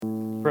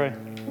Pray.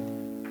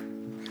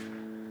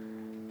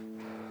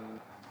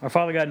 Our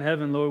Father God in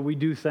heaven, Lord, we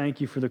do thank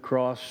you for the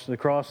cross. The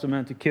cross is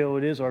meant to kill.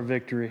 It is our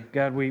victory.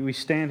 God, we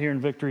stand here in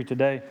victory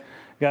today.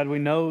 God, we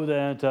know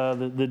that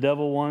the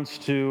devil wants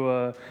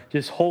to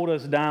just hold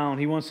us down.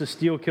 He wants to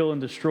steal, kill, and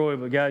destroy.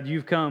 But God,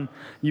 you've come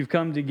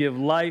to give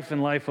life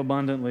and life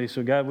abundantly.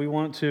 So God, we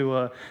want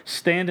to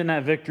stand in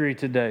that victory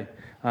today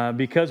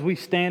because we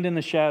stand in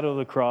the shadow of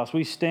the cross.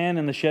 We stand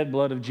in the shed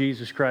blood of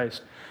Jesus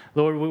Christ.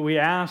 Lord, we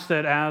ask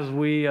that as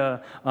we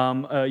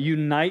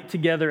unite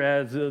together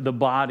as the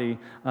body,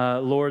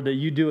 Lord, that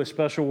you do a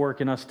special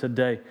work in us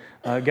today.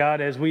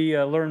 God, as we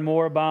learn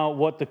more about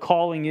what the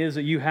calling is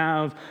that you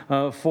have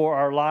for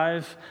our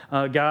lives,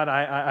 God,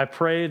 I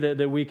pray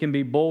that we can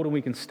be bold and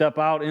we can step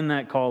out in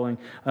that calling.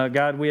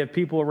 God, we have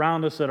people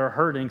around us that are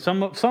hurting.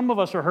 Some of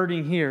us are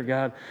hurting here,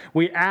 God.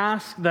 We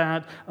ask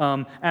that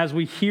as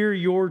we hear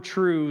your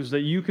truths,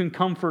 that you can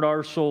comfort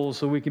our souls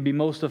so we can be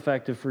most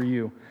effective for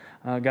you.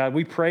 God,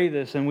 we pray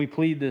this and we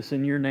plead this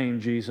in your name,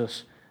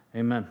 Jesus.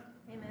 Amen.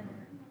 Amen.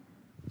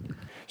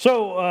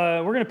 So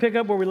we're going to pick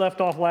up where we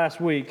left off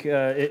last week.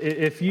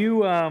 If you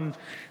weren't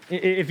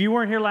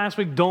here last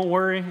week, don't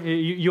worry.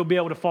 You'll be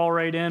able to fall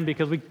right in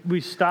because we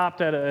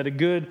stopped at a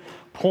good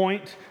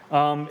point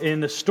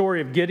in the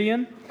story of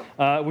Gideon.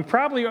 We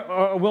probably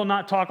will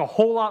not talk a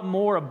whole lot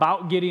more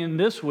about Gideon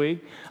this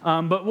week,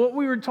 but what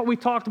we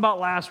talked about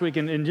last week,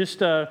 and just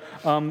the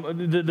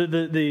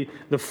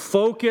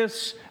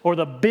focus or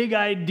the big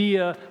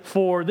idea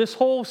for this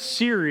whole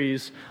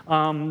series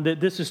that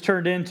this has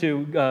turned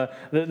into,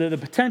 the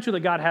potential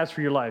that God has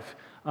for your life.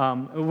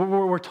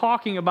 We're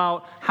talking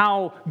about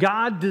how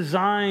God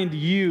designed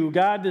you,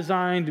 God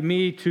designed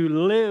me to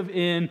live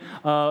in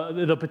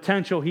the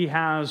potential He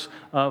has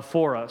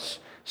for us.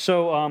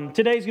 So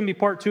today's going to be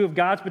part 2 of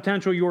God's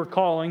potential, your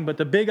calling. But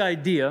the big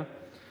idea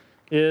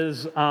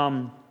is,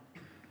 and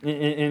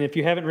if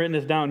you haven't written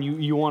this down,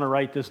 you want to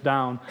write this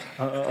down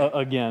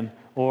again,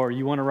 or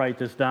you want to write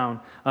this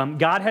down.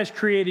 God has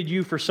created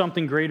you for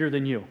something greater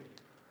than you.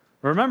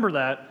 Remember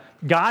that.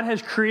 God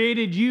has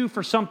created you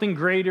for something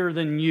greater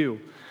than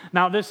you.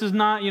 Now, this is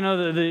not,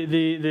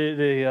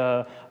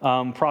 the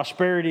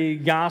prosperity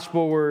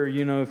gospel where,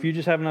 if you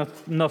just have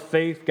enough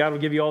faith, God will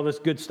give you all this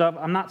good stuff.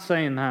 I'm not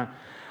saying that.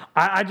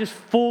 I just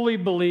fully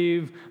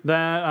believe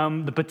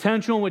that the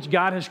potential in which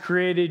God has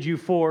created you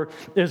for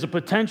is a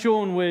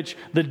potential in which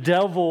the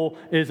devil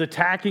is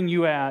attacking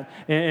you at,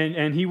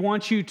 and he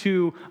wants you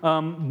to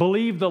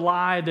believe the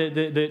lie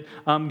that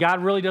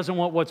God really doesn't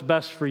want what's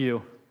best for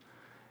you.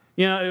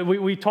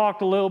 We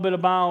talked a little bit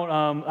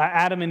about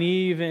Adam and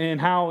Eve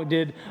and how it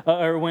did,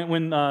 or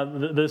when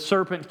the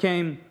serpent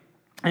came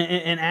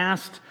and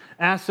asked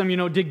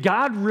them, did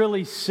God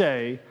really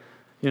say?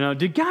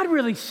 Did God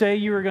really say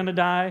you were going to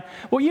die?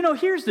 Well,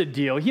 here's the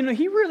deal.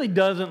 He really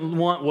doesn't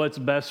want what's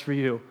best for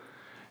you.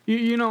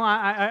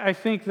 I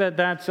think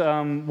that's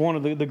one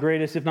of the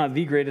greatest, if not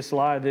the greatest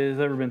lie that has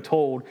ever been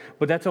told.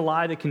 But that's a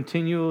lie that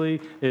continually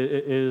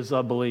is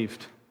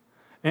believed.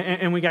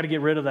 And we got to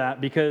get rid of that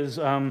because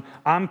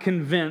I'm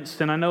convinced,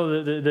 and I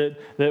know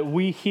that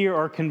we here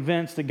are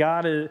convinced that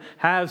God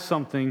has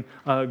something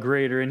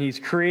greater, and He's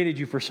created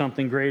you for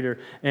something greater.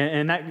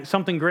 And that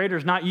something greater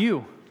is not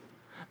you.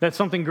 That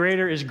something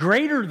greater is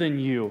greater than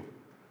you,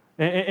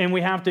 and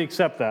we have to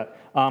accept that.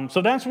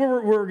 So that's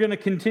where we're going to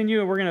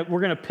continue. We're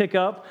going to pick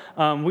up.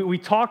 We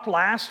talked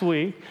last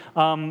week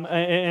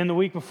and the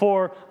week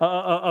before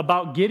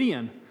about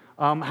Gideon,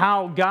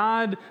 how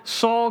God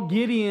saw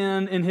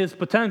Gideon in his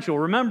potential.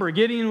 Remember,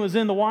 Gideon was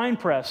in the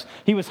winepress.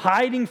 He was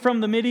hiding from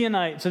the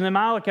Midianites and the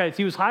Amalekites.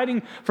 He was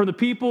hiding from the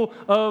people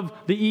of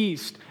the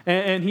east,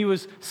 and he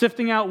was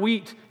sifting out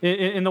wheat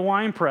in the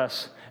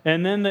winepress.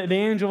 And then the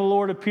angel of the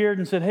Lord appeared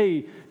and said,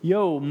 "Hey,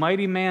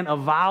 mighty man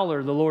of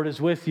valor, the Lord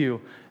is with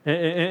you."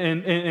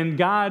 And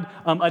God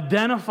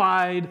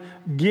identified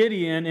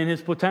Gideon in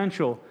his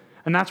potential.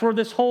 And that's where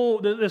this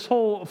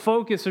whole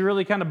focus is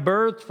really kind of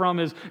birthed from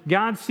is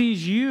God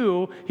sees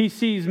you, He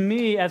sees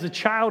me as a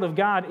child of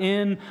God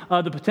in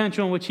the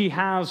potential in which He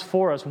has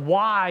for us.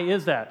 Why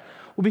is that?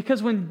 Well,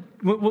 because when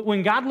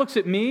God looks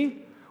at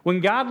me, when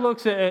God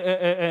looks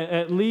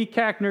at Lee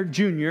Kackner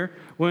Jr.,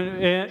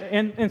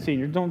 and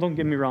Senior, don't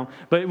get me wrong,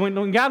 but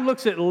when God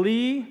looks at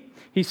Lee,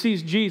 He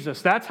sees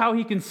Jesus. That's how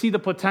He can see the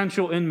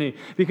potential in me.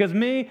 Because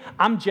me,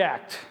 I'm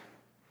jacked.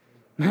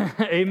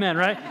 Amen,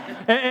 right?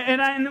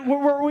 And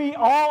we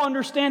all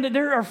understand that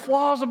there are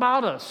flaws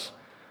about us.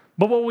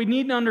 But what we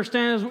need to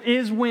understand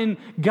is when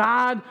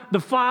God, the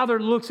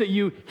Father, looks at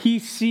you, He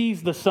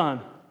sees the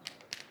Son.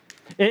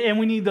 And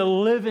we need to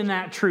live in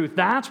that truth.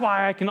 That's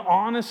why I can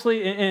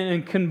honestly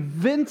and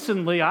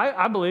convincingly,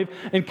 I believe,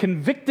 and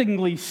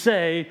convictingly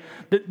say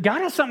that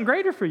God has something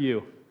greater for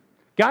you.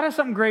 God has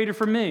something greater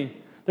for me.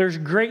 There's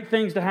great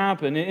things to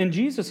happen. And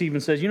Jesus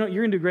even says, you're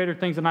going to do greater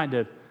things than I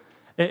did.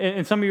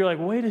 And some of you are like,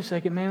 wait a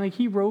second, man,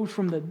 He rose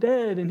from the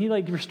dead and He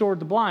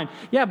restored the blind.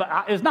 Yeah,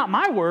 but it's not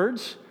my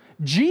words.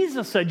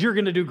 Jesus said you're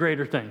going to do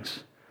greater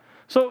things.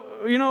 So,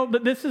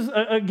 but this is,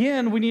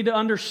 again, we need to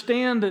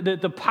understand that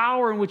the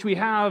power in which we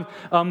have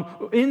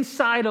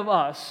inside of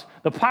us,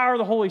 The power of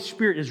the Holy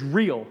Spirit is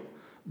real.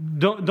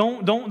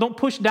 Don't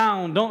push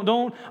down.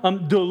 Don't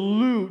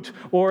dilute,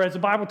 or as the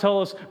Bible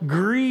tells us,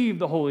 grieve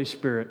the Holy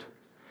Spirit.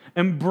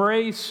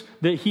 Embrace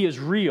that He is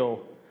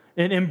real.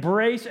 And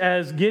embrace,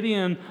 as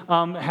Gideon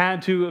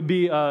had to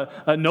be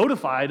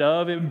notified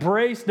of,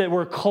 embrace that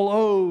we're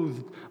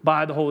clothed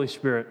by the Holy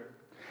Spirit.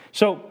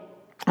 So,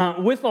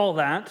 with all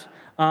that,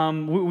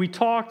 we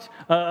talked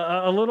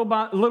a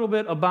little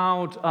bit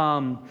about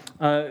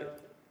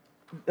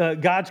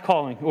God's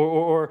calling,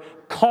 or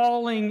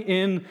calling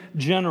in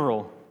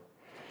general.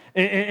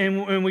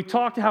 And we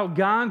talked how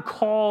God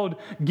called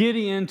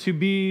Gideon to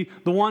be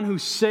the one who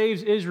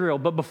saves Israel.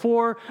 But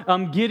before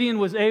Gideon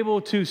was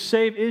able to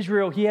save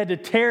Israel, he had to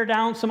tear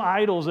down some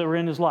idols that were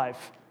in his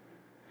life.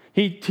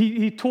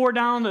 He tore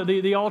down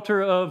the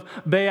altar of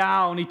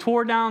Baal, and he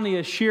tore down the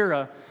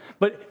Asherah.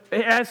 But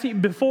as he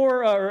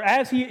tore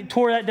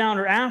that down,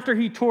 or after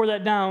he tore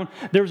that down,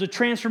 there was a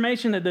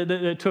transformation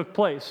that took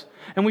place.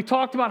 And we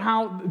talked about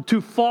how to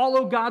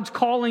follow God's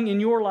calling in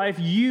your life,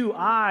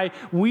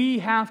 we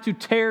have to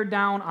tear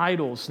down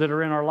idols that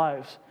are in our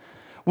lives.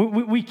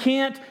 We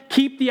can't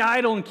keep the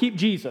idol and keep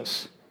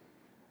Jesus.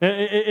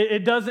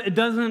 It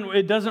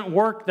doesn't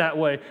work that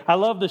way. I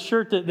love the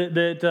shirt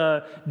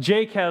that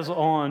Jake has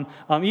on.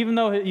 Even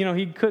though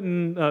he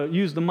couldn't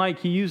use the mic,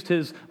 he used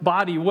his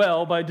body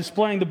well by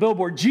displaying the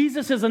billboard.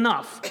 Jesus is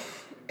enough.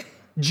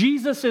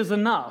 Jesus is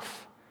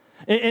enough.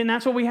 And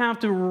that's what we have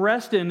to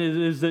rest in,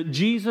 is that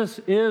Jesus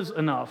is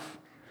enough.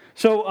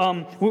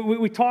 So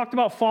we talked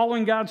about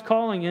following God's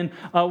calling, and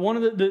one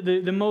of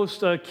the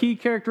most key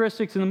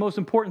characteristics and the most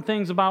important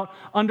things about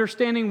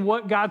understanding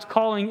what God's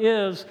calling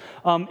is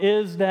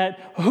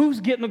that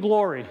who's getting the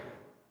glory?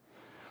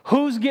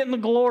 Who's getting the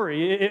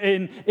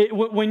glory?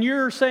 When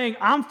you're saying,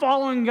 I'm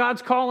following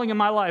God's calling in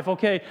my life,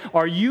 okay,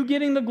 are you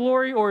getting the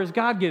glory, or is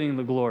God getting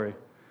the glory?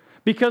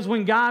 Because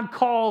when God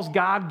calls,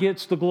 God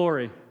gets the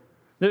glory.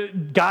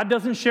 God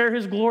doesn't share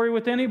His glory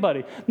with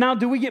anybody. Now,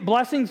 do we get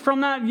blessings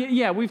from that?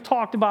 Yeah, we've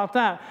talked about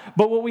that.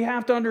 But what we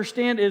have to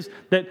understand is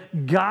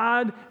that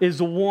God is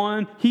the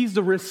one, He's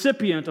the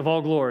recipient of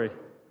all glory.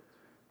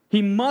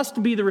 He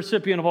must be the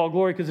recipient of all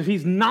glory, because if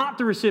He's not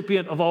the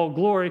recipient of all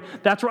glory,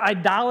 that's where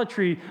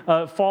idolatry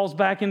falls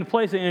back into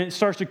place, and it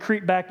starts to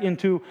creep back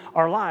into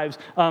our lives.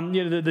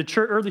 The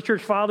early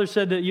church fathers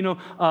said that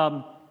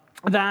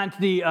that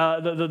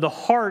the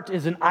heart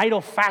is an idol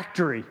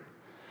factory.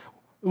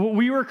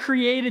 We were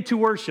created to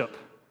worship.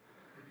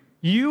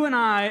 You and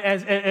I,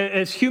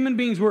 as human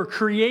beings, were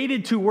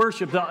created to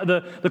worship.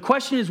 The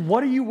question is,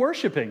 what are you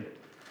worshiping?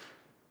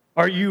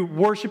 Are you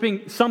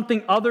worshiping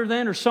something other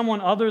than, or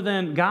someone other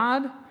than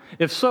God?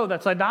 If so,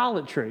 that's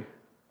idolatry.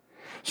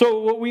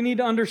 So what we need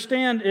to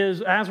understand is,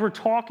 as we're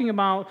talking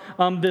about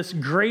this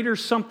greater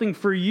something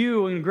for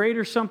you and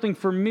greater something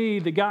for me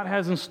that God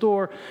has in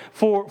store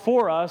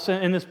for us,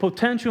 and this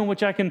potential in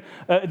which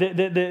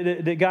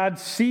that God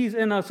sees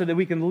in us and that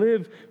we can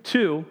live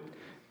to,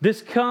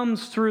 this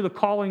comes through the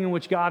calling in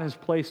which God has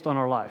placed on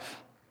our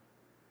life.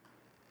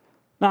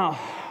 Now,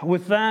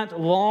 with that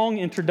long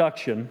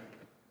introduction,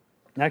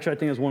 actually I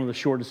think it's one of the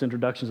shortest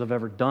introductions I've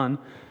ever done,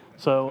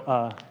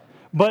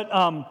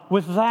 But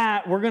with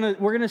that, we're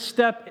gonna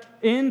step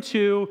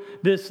into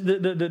this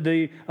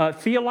the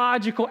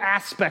theological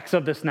aspects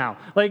of this now.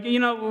 Like,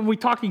 we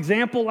talked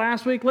example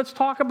last week. Let's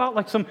talk about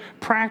like some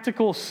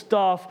practical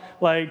stuff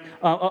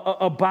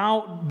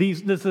about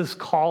this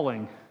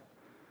calling,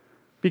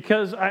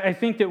 because I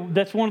think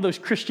that's one of those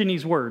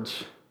Christianese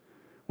words.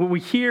 We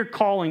hear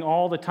calling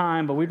all the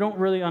time, but we don't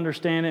really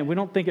understand it. We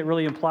don't think it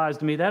really applies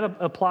to me. That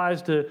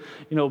applies to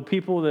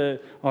people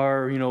that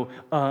are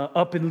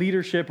up in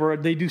leadership, or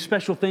they do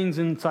special things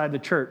inside the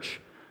church.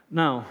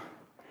 No,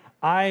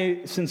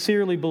 I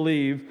sincerely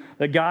believe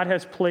that God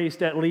has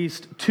placed at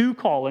least two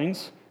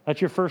callings. That's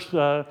your first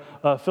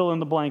fill in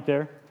the blank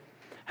there.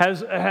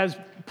 Has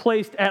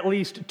placed at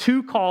least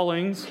two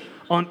callings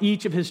on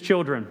each of His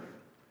children.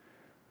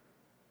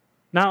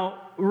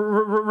 Now,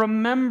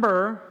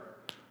 remember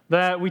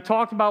that we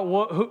talked about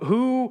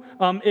who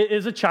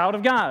is a child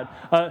of God.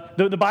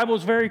 The Bible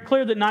is very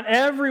clear that not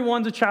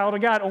everyone's a child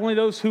of God, only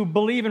those who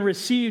believe and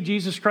receive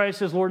Jesus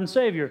Christ as Lord and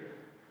Savior.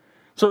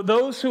 So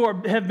those who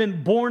have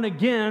been born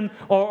again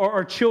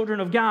are children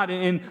of God.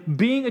 And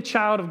being a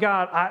child of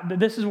God,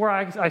 this is where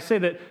I say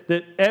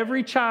that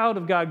every child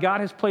of God,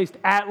 God has placed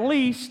at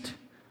least,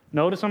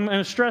 notice I'm going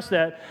to stress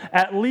that,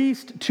 at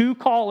least two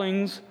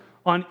callings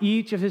on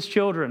each of His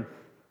children.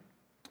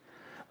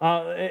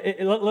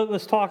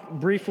 Let's talk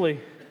briefly,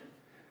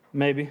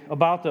 maybe,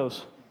 about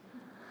those.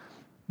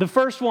 The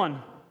first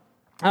one,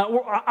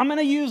 I'm going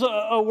to use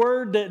a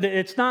word that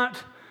it's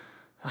not.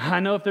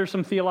 I know if there's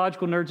some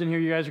theological nerds in here,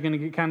 you guys are going to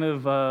get kind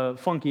of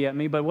funky at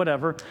me, but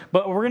whatever.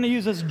 But we're going to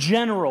use this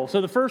general.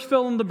 So the first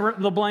fill in the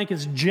blank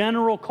is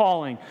general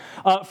calling.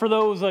 For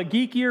those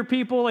geekier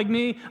people like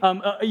me,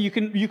 you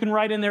can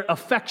write in there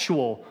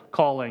effectual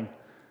calling.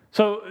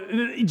 So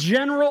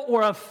general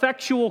or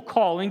effectual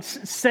calling,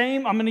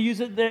 same, I'm going to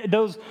use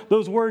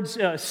those words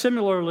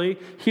similarly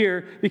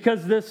here,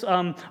 because this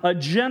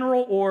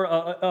general or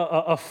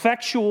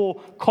effectual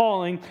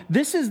calling,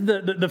 this is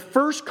the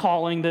first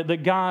calling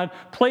that God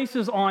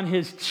places on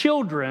his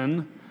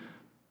children.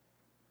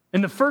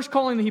 And the first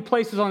calling that he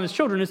places on his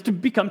children is to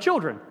become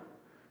children.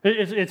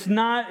 It's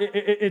not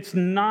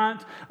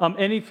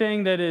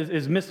anything that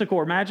is mystical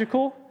or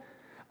magical.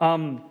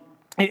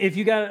 If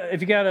you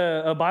got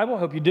a Bible, I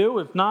hope you do.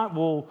 If not,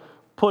 we'll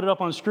put it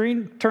up on the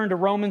screen. Turn to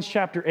Romans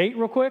chapter 8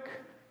 real quick.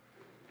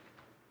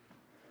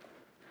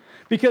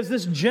 Because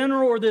this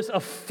general or this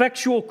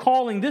effectual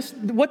calling,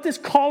 what this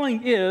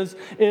calling is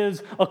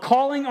a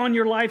calling on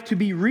your life to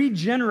be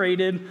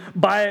regenerated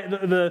by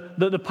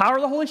the power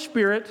of the Holy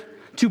Spirit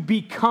to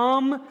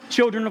become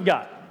children of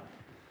God.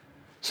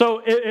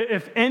 So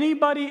if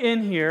anybody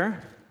in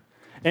here,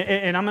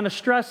 and I'm going to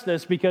stress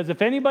this, because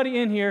if anybody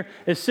in here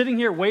is sitting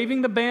here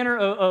waving the banner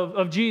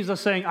of Jesus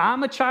saying,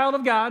 I'm a child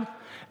of God,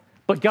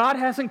 but God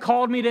hasn't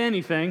called me to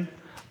anything,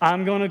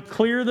 I'm going to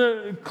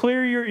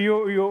clear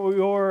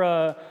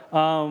your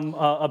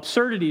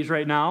absurdities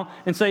right now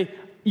and say,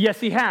 yes,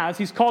 he has.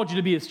 He's called you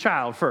to be his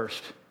child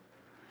first.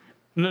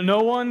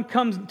 No one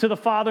comes to the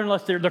Father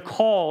unless they're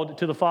called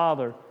to the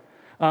Father.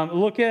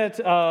 Look at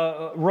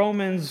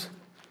Romans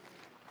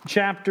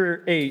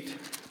chapter 8.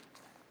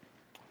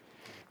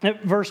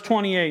 Verse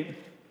 28,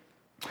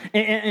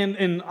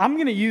 and I'm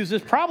going to use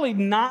this probably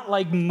not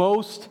like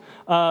most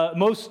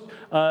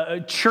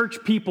church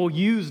people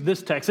use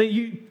this text.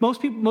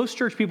 Most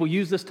church people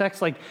use this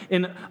text like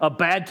in a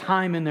bad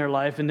time in their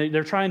life, and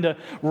they're trying to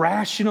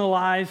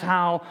rationalize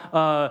how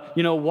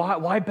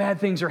why bad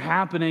things are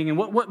happening and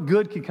what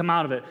good could come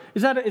out of it.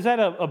 Is that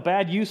a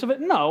bad use of it?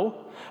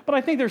 No, but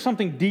I think there's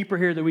something deeper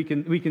here that we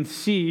can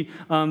see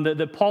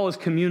that Paul is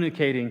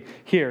communicating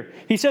here.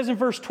 He says in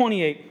verse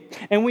 28,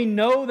 and we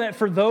know that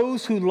for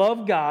those who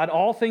love God,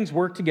 all things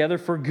work together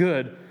for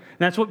good. And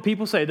that's what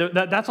people say.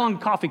 That's on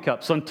coffee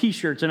cups, on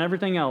T-shirts, and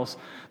everything else.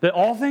 That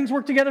all things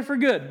work together for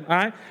good. All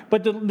right.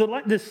 But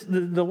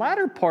the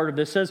latter part of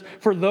this says,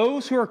 for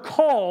those who are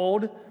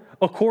called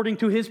according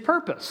to His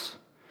purpose.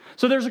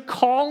 So there's a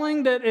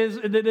calling that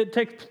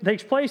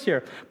takes place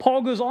here.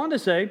 Paul goes on to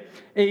say,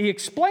 he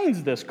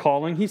explains this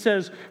calling. He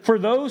says, for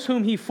those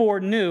whom He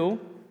foreknew,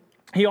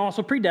 He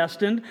also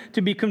predestined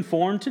to be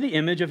conformed to the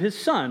image of His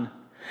Son,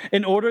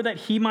 in order that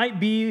He might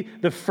be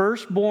the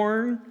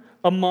firstborn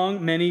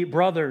among many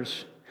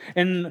brothers.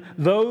 And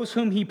those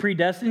whom He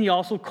predestined, He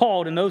also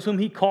called. And those whom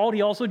He called,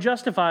 He also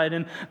justified.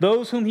 And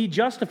those whom He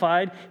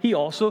justified, He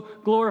also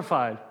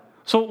glorified.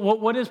 So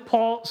what is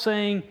Paul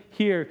saying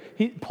here?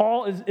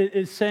 Paul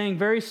is saying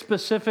very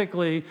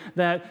specifically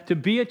that to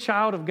be a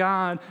child of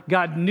God,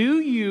 God knew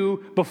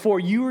you before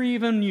you were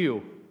even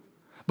you.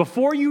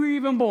 Before you were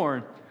even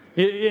born.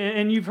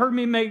 And you've heard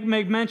me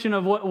make mention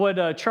of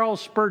what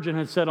Charles Spurgeon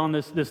has said on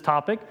this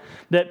topic,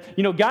 that,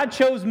 God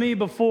chose me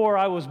before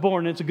I was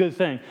born. It's a good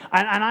thing.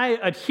 And I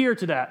adhere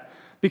to that.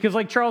 Because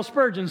like Charles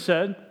Spurgeon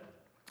said,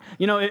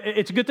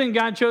 it's a good thing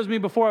God chose me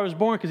before I was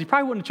born, because He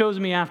probably wouldn't have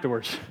chosen me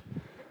afterwards.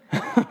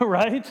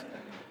 Right?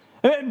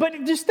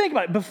 But just think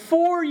about it.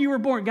 Before you were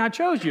born, God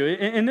chose you.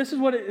 And this is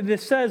what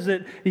this says,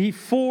 that He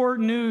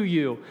foreknew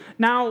you.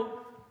 Now,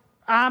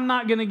 I'm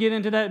not going to get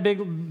into that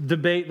big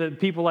debate that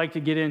people like to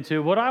get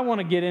into. What I want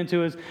to get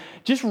into is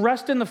just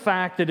rest in the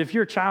fact that if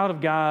you're a child of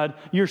God,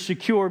 you're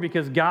secure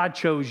because God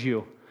chose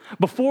you.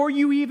 Before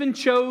you even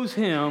chose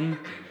Him,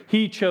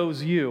 He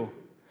chose you.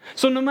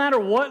 So no matter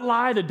what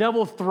lie the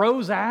devil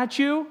throws at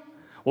you,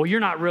 well,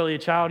 you're not really a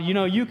child.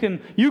 You can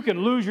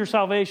lose your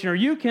salvation, or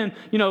you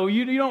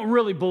don't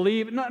really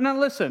believe. No,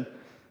 listen.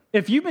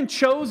 If you've been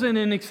chosen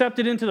and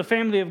accepted into the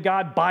family of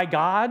God by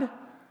God,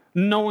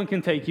 no one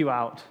can take you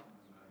out.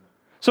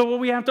 So what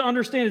we have to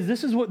understand is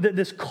this is what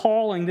this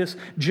calling, this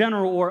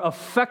general or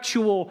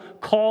effectual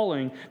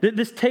calling, that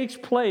this takes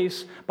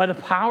place by the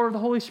power of the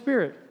Holy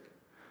Spirit.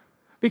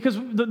 Because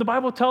the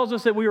Bible tells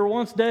us that we were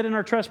once dead in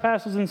our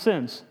trespasses and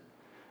sins.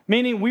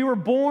 Meaning we were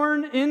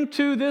born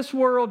into this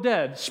world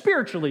dead,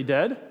 spiritually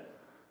dead.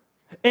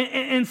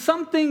 And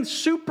something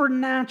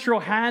supernatural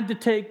had to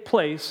take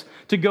place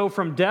to go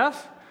from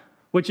death,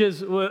 which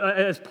is,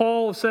 as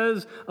Paul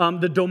says,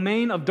 the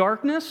domain of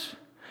darkness,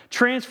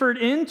 transferred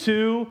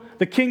into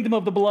the kingdom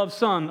of the beloved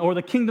Son, or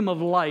the kingdom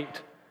of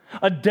light.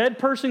 A dead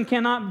person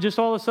cannot just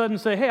all of a sudden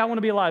say, hey, I want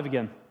to be alive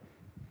again.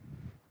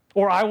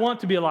 Or I want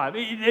to be alive.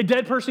 A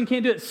dead person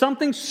can't do it.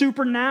 Something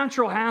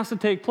supernatural has to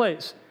take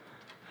place.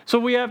 So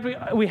we have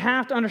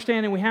to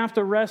understand, and we have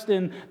to rest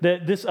in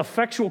that this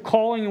effectual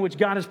calling in which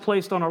God has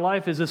placed on our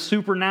life is a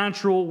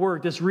supernatural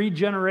work, this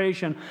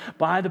regeneration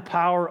by the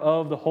power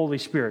of the Holy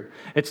Spirit.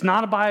 It's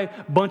not by a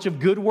bunch of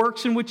good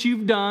works in which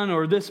you've done,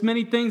 or this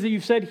many things that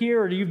you've said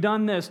here, or you've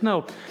done this.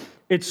 No,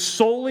 it's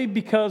solely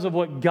because of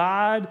what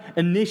God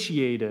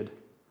initiated.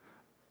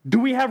 Do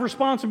we have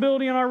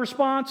responsibility in our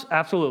response?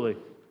 Absolutely.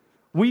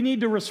 We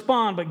need to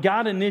respond, but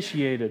God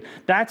initiated.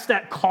 That's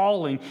that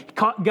calling.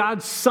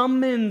 God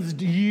summons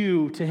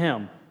you to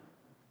Him.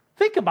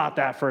 Think about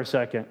that for a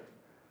second.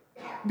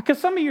 Because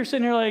some of you are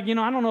sitting here like, I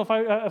don't know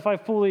if I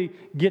fully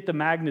get the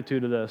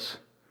magnitude of this.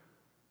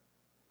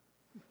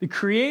 The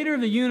creator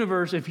of the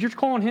universe, if you're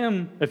calling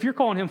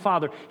him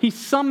Father, he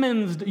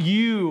summons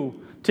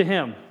you to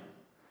him.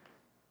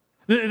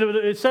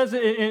 It says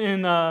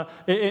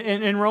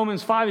in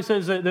Romans 5, it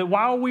says that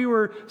while we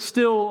were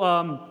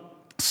still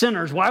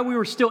sinners, while we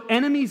were still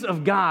enemies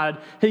of God,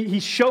 he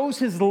shows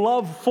his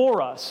love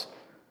for us.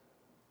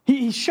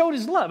 He showed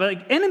his love,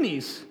 like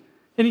enemies.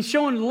 And he's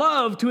showing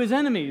love to his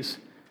enemies.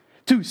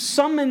 To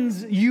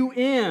summons you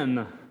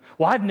in.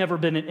 Well, I've never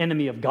been an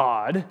enemy of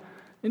God.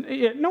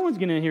 No one's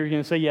going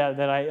to say,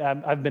 that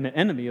I've been an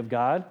enemy of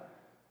God.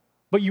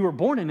 But you were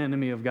born an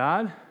enemy of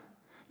God.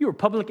 You were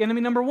public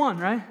enemy number 1,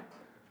 right?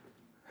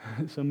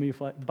 Some of you,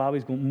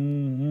 Bobby's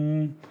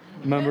going,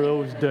 remember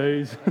those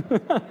days?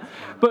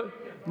 But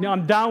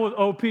I'm down with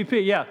OPP.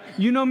 Yeah,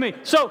 you know me.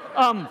 So,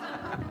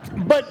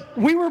 but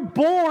we were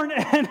born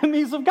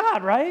enemies of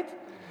God, right?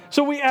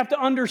 So we have to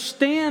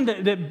understand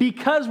that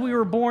because we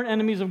were born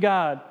enemies of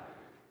God,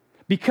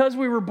 because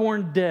we were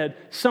born dead,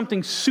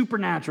 something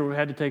supernatural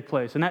had to take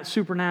place. And that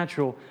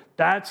supernatural,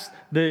 that's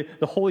the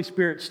Holy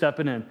Spirit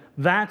stepping in.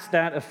 That's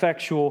that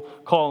effectual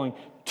calling.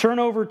 Turn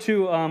over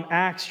to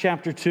Acts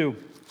chapter 2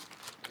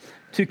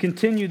 to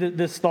continue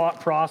this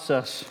thought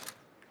process.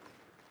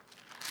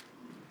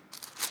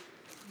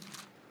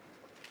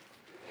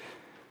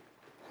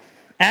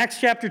 Acts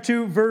chapter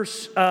 2,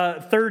 verse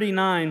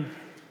 39.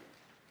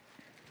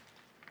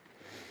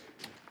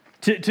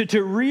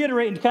 To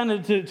reiterate and kind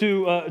of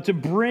to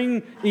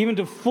bring even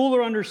to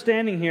fuller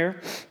understanding here,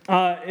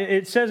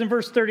 it says in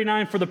verse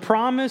 39, for the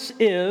promise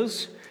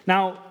is,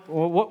 now,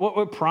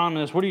 what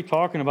promise? What are you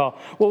talking about?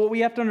 Well, what we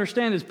have to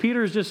understand is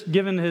Peter's just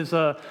given his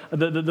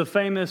the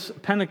famous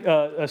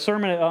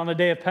sermon on the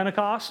day of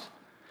Pentecost.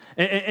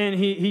 And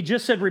he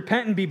just said,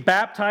 repent and be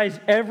baptized,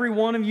 every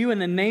one of you, in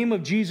the name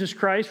of Jesus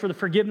Christ for the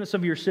forgiveness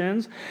of your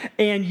sins,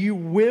 and you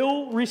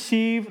will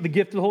receive the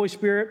gift of the Holy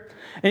Spirit.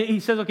 And he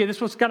says, okay, this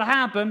is what's got to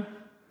happen.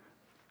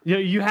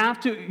 You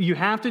have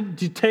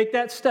to take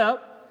that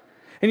step.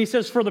 And he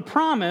says, for the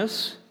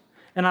promise,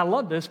 and I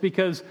love this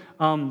because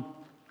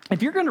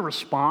if you're going to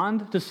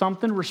respond to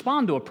something,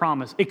 respond to a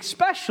promise,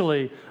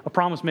 especially a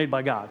promise made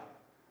by God.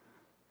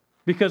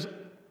 Because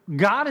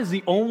God is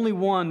the only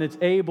one that's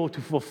able to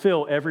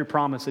fulfill every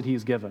promise that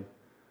he's given.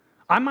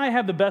 I might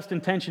have the best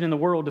intention in the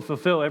world to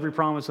fulfill every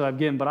promise that I've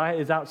given, but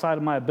it's outside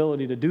of my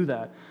ability to do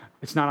that.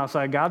 It's not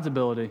outside God's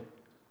ability.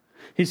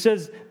 He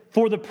says,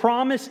 for the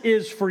promise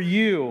is for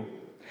you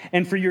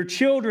and for your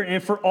children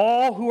and for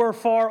all who are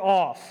far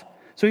off.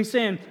 So he's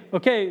saying,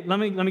 okay, let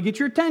me get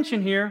your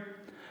attention here.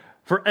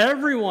 For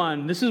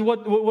everyone, this is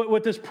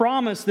what this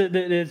promise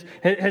that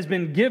has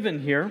been given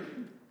here.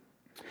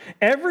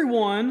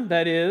 Everyone,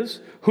 that is,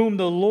 whom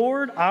the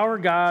Lord our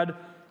God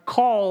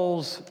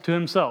calls to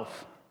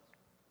himself.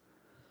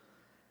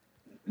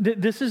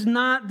 This is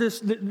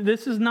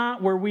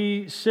not where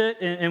we sit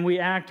and we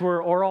act,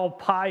 we're all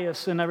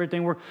pious and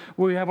everything, where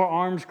we have our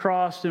arms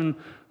crossed and,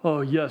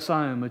 oh yes,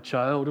 I am a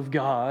child of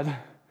God.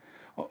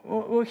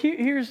 Well,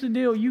 here's the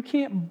deal. You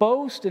can't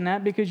boast in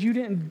that because you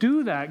didn't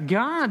do that.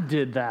 God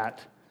did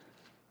that.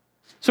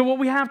 So what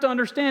we have to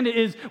understand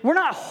is we're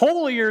not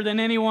holier than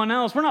anyone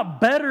else. We're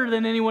not better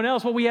than anyone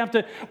else. What we have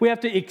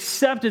to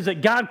accept is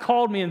that God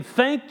called me, and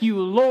thank you,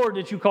 Lord,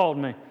 that you called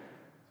me.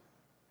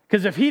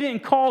 Because if he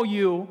didn't call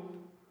you,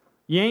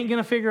 you ain't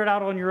going to figure it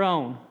out on your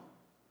own.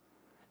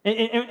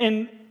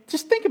 And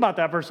just think about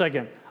that for a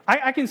second.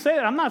 I can say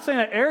that. I'm not saying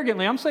that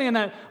arrogantly. I'm saying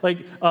that like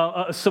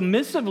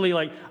submissively.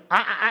 Like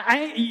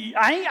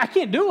I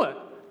can't do it.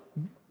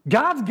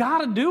 God's got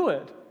to do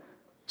it.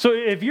 So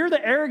if you're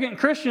the arrogant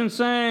Christian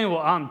saying,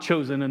 well, I'm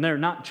chosen and they're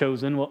not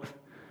chosen, well,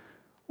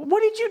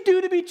 what did you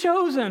do to be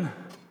chosen?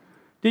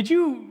 Did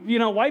you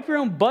wipe your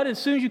own butt as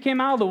soon as you came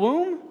out of the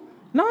womb?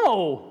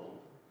 No.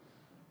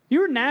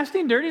 You were nasty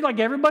and dirty like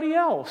everybody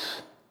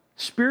else.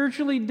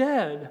 Spiritually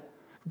dead.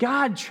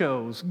 God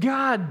chose.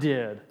 God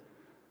did.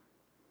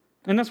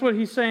 And that's what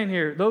he's saying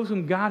here. Those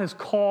whom God has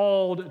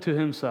called to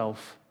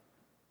himself.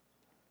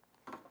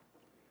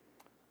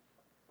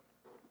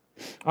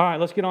 All right,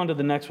 let's get on to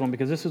the next one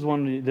because this is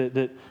one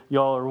that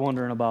y'all are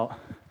wondering about.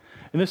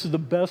 And this is the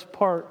best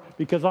part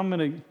because I'm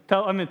going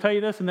to tell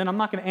you this, and then I'm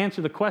not going to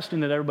answer the question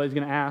that everybody's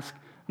going to ask.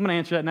 I'm going to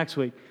answer that next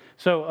week.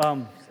 So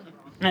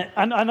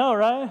I know,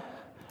 right?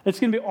 It's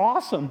going to be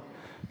awesome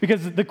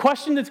because the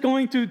question that's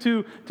going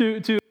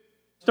to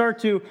start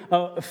to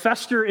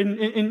fester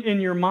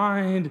in your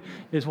mind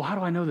is, well, how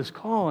do I know this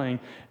calling?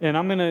 And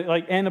I'm going to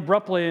end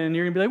abruptly, and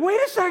you're going to be like, wait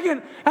a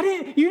second,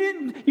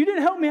 you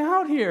didn't help me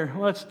out here.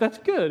 Well, that's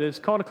good. It's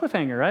called a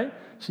cliffhanger, right?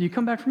 So you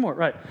come back for more,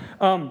 right?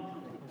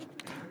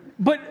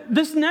 But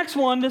this next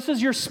one, this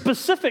is your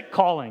specific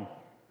calling.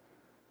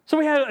 So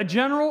we had a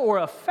general or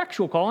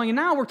effectual calling, and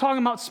now we're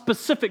talking about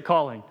specific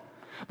calling.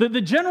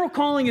 The general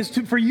calling is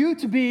for you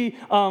to be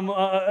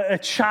a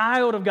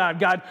child of God.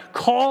 God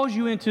calls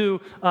you into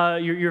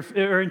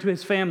into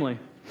his family.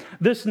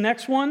 This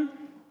next one,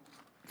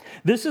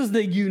 this is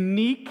the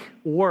unique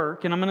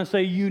work, and I'm going to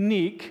say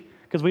unique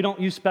because we don't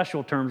use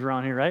special terms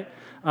around here, right?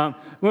 The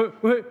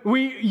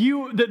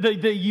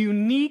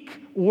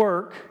unique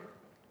work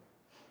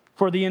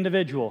for the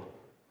individual.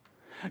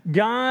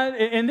 God,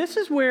 and this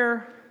is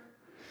where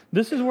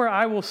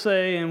I will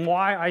say, and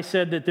why I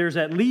said that there's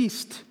at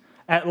least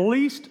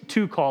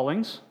two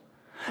callings,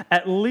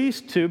 at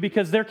least two,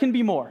 because there can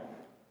be more.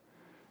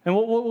 And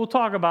we'll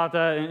talk about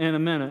that in a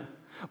minute.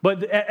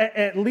 But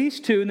at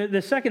least two, and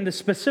the second, the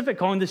specific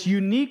calling, this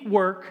unique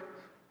work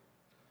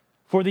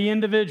for the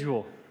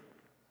individual.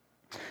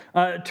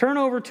 Turn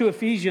over to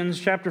Ephesians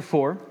chapter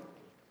 4.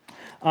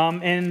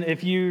 And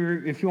if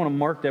you want to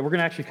mark that, we're going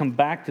to actually come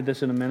back to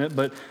this in a minute.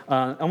 But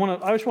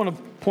I just want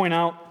to point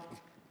out,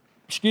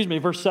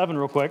 verse 7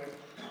 real quick,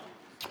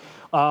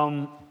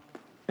 and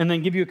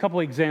then give you a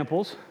couple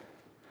examples.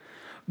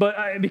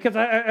 But because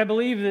I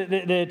believe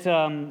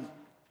that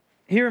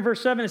here in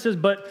verse 7 it says,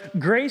 "But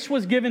grace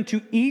was given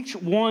to each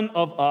one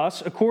of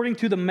us according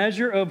to the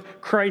measure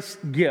of Christ's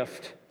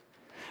gift."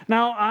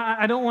 Now,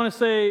 I don't want to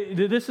say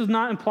that this is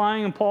not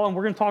implying, and Paul, and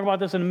we're going to talk about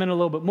this in a minute a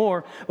little bit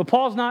more, but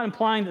Paul's not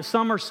implying that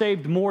some are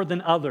saved more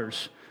than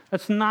others.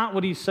 That's not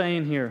what he's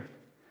saying here.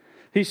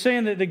 He's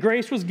saying that the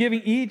grace was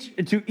given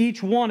to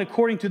each one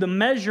according to the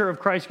measure of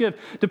Christ's gift.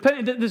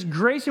 This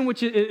grace in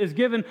which it is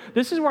given,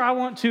 this is where I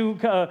want to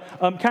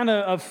kind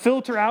of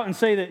filter out and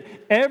say that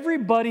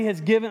everybody has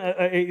given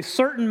a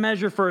certain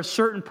measure for a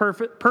certain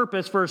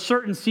purpose for a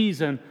certain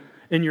season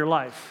in your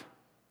life.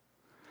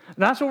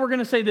 That's what we're going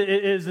to say that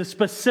it is the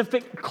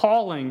specific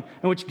calling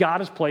in which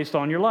God has placed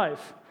on your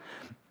life.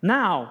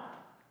 Now,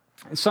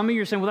 some of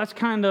you are saying, well, that's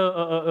kind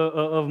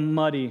of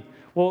muddy.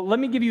 Well, let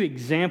me give you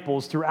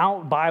examples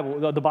throughout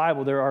the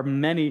Bible. There are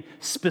many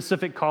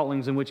specific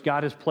callings in which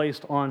God has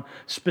placed on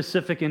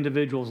specific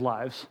individuals'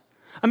 lives.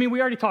 I mean, we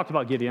already talked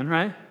about Gideon,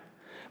 right?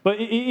 But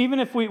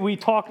even if we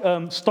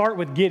start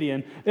with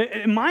Gideon,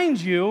 mind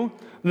you,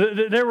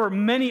 there were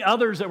many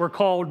others that were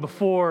called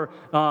before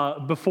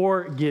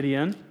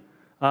Gideon.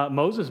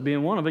 Moses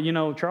being one of it. You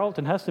know,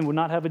 Charlton Heston would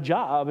not have a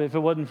job if it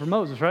wasn't for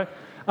Moses, right?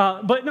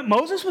 But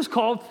Moses was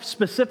called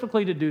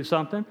specifically to do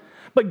something.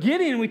 But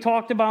Gideon, we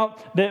talked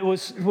about, that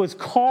was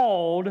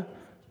called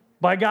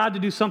by God to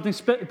do something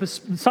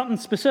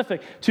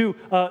specific, to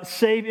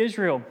save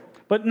Israel.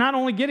 But not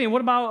only Gideon,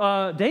 what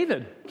about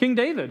David, King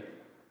David?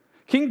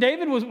 King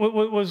David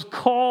was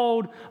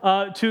called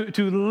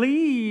to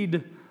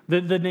lead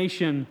the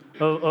nation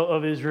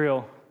of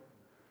Israel.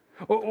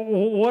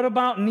 What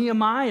about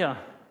Nehemiah?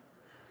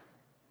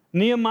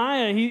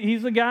 Nehemiah,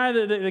 he's the guy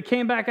that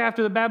came back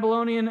after the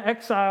Babylonian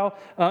exile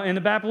in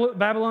the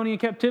Babylonian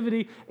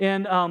captivity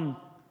and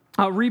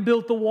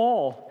rebuilt the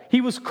wall.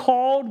 He was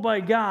called by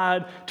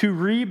God to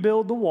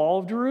rebuild the wall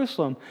of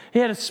Jerusalem. He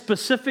had a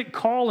specific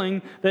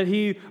calling that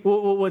he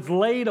was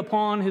laid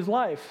upon his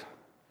life.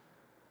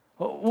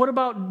 What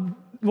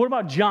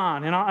about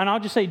John? And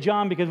I'll just say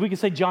John because we can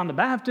say John the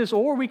Baptist,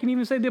 or we can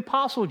even say the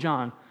Apostle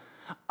John.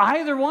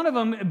 Either one of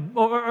them,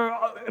 or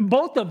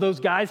both of those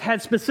guys, had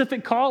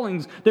specific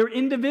callings. They're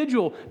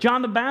individual.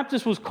 John the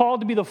Baptist was called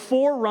to be the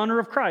forerunner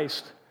of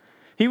Christ.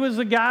 He was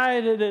the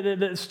guy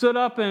that stood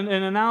up and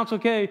announced,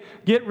 okay,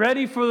 get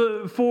ready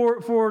for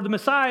the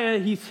Messiah.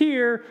 He's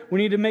here. We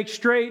need to make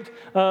straight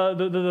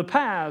the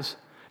paths.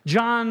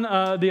 John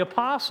the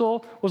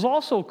Apostle was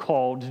also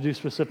called to do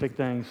specific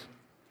things.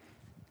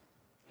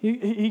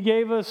 He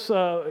gave us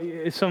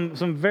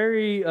some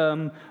very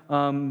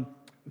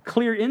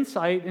clear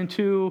insight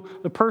into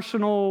the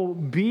personal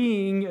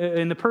being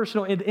and the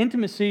personal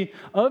intimacy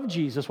of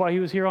Jesus while he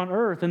was here on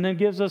earth, and then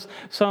gives us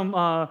some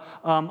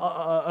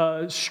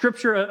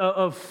scripture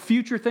of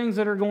future things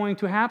that are going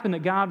to happen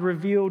that God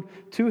revealed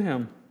to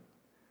him.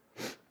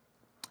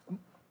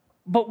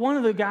 But one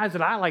of the guys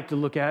that I like to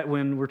look at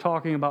when we're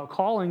talking about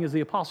calling is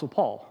the Apostle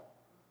Paul.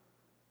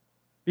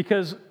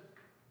 Because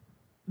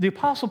the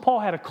Apostle Paul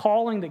had a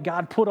calling that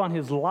God put on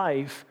his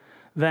life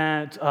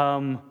that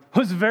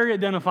was very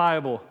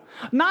identifiable.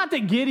 Not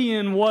that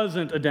Gideon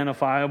wasn't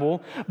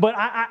identifiable, but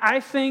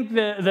I think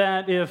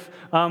that if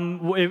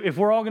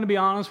we're all going to be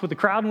honest with the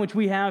crowd in which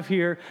we have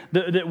here,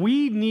 that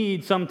we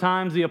need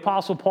sometimes the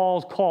Apostle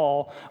Paul's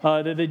call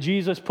that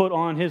Jesus put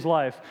on his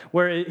life,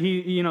 where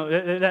he,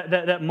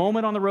 that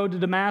moment on the road to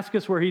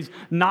Damascus where he's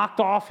knocked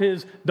off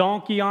his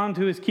donkey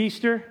onto his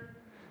keister.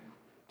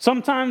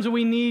 Sometimes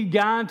we need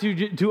God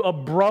to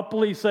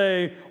abruptly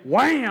say,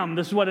 wham,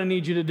 this is what I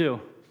need you to do.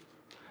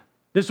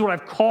 This is what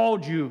I've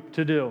called you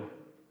to do.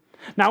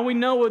 Now we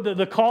know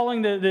the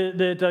calling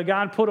that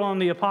God put on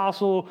the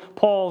Apostle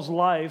Paul's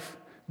life,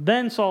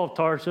 then Saul of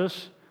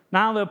Tarsus,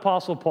 now the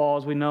Apostle Paul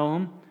as we know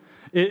him.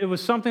 It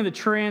was something that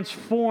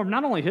transformed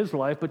not only his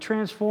life, but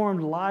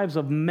transformed lives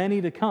of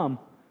many to come.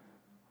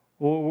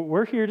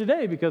 We're here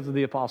today because of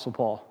the Apostle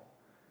Paul.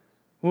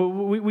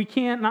 We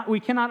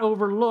cannot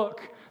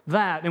overlook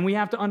that, and we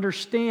have to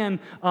understand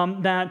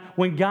that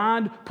when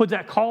God puts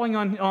that calling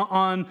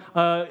on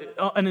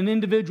an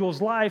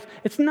individual's life,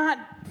 it's not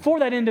for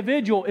that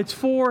individual, it's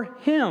for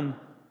him.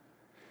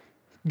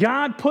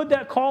 God put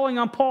that calling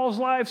on Paul's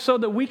life so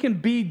that we can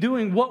be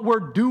doing what we're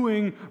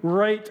doing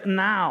right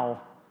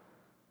now.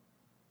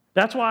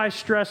 That's why I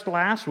stressed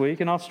last week,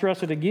 and I'll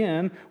stress it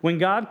again, when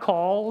God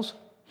calls,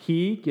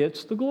 He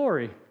gets the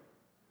glory.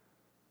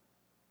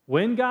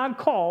 When God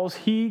calls,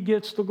 He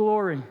gets the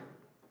glory.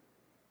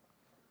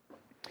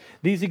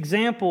 These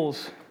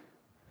examples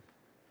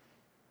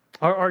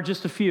are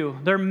just a few.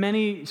 There are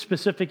many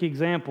specific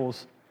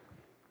examples.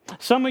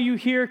 Some of you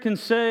here can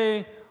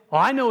say, oh,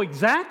 I know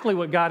exactly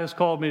what God has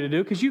called me to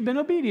do because you've been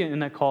obedient in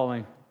that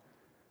calling.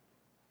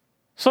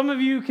 Some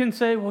of you can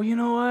say, well, you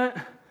know what?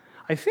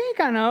 I think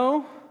I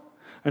know.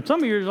 And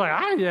some of you are like,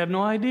 I have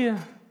no idea.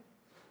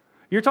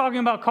 You're talking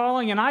about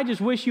calling, and I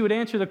just wish you would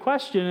answer the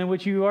question in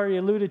which you already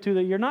alluded to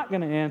that you're not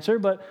going to answer,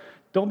 but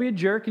don't be a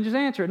jerk and just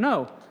answer it.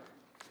 No.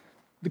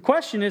 The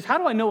question is, how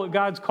do I know what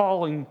God's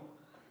calling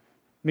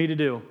me to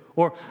do?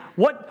 Or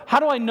how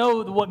do I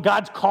know what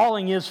God's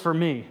calling is for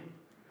me?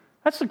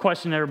 That's the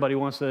question everybody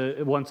wants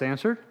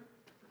answered.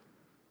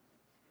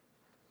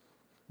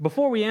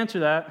 Before we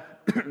answer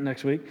that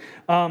next week,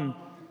 I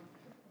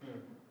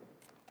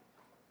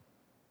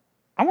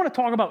want to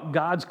talk about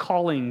God's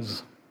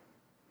callings.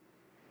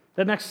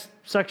 That next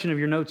section of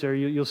your notes there,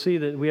 you'll see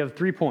that we have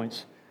 3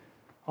 points.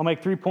 I'll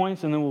make 3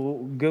 points, and then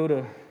we'll go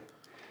to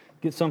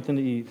get something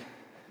to eat.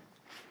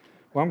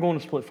 Well, I'm going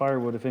to split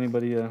firewood if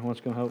anybody wants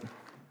to come help.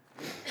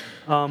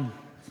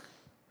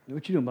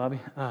 What you doing, Bobby?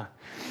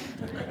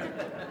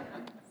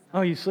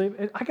 Oh, you sleep?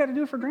 I got to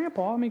do it for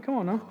Grandpa. I mean, come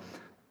on now.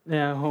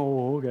 Yeah,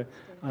 oh, okay.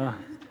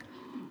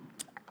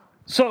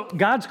 So,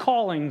 God's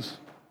callings.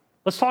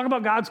 Let's talk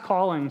about God's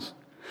callings.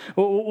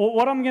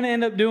 What I'm going to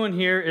end up doing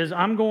here is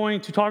I'm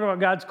going to talk about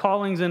God's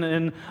callings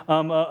in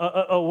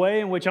a way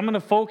in which I'm going to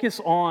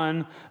focus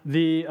on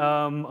the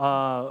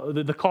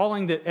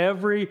calling that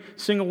every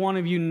single one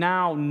of you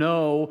now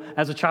know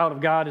as a child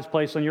of God is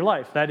placed on your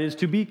life. That is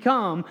to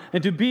become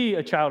and to be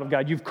a child of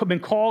God. You've been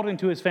called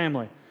into His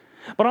family.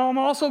 But I'm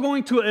also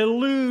going to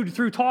allude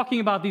through talking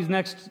about these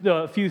next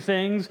few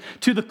things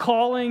to the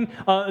calling,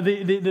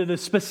 the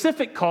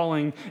specific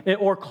calling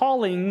or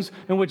callings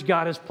in which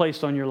God has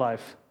placed on your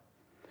life.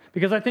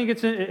 Because I think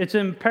it's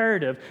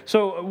imperative.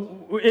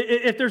 So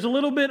if there's a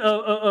little bit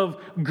of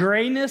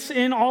grayness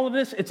in all of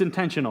this, it's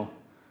intentional.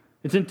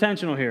 It's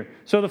intentional here.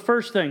 So the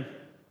first thing,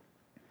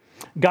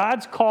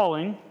 God's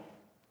calling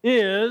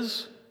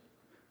is,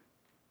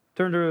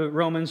 turn to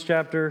Romans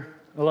chapter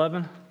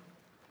 11.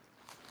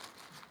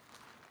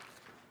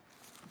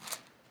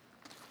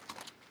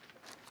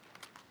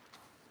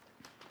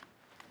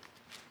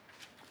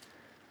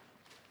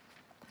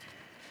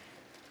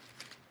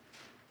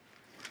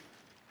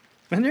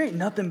 And there ain't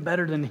nothing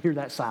better than to hear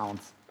that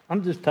sound.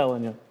 I'm just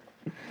telling you.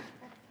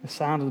 The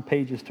sound of the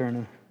pages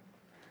turning.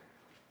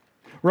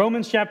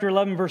 Romans chapter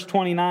 11, verse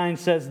 29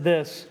 says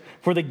this,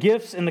 "For the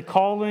gifts and the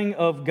calling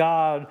of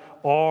God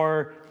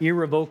are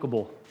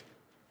irrevocable."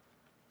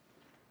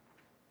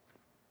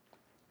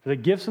 For the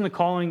gifts and the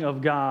calling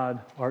of God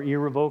are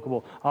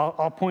irrevocable.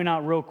 I'll point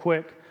out real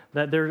quick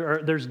that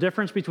there's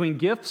difference between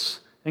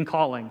gifts and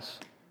callings.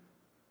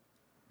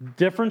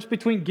 Difference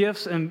between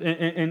gifts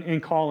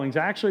and callings.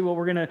 Actually, what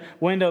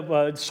we'll end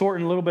up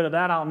sorting a little bit of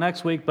that out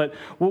next week. But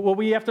what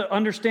we have to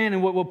understand,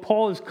 and what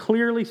Paul is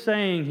clearly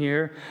saying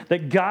here,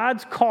 that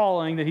God's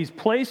calling that He's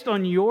placed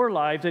on your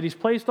life, that He's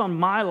placed on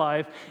my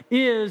life,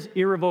 is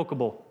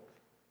irrevocable.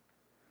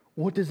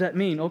 What does that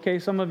mean? Okay,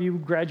 some of you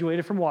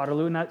graduated from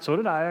Waterloo, and so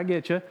did I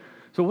get you.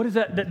 So what does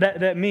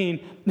that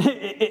mean?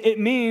 It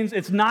means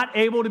it's not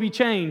able to be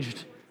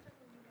changed.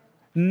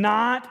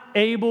 Not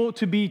able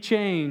to be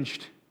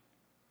changed.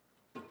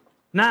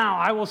 Now,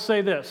 I will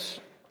say this,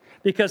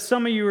 because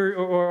some of you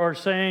are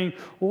saying,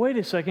 well, wait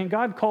a second,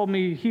 God called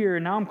me here,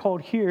 and now I'm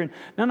called here.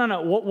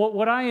 No.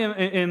 What I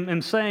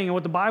am saying, and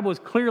what the Bible is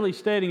clearly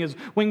stating, is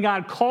when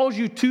God calls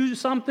you to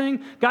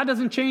something, God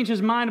doesn't change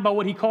His mind about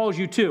what He calls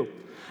you to.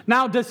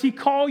 Now, does He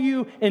call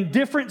you in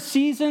different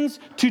seasons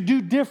to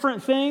do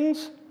different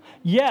things?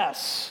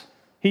 Yes,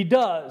 He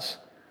does.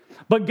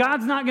 But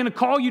God's not going to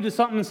call you to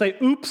something and say,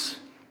 oops,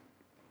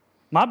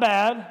 my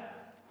bad.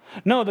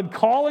 No, the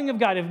calling of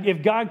God,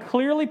 if God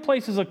clearly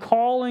places a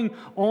calling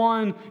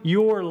on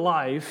your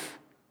life,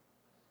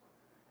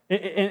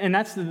 and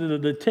that's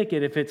the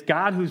ticket, if it's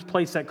God who's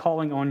placed that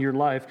calling on your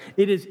life,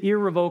 it is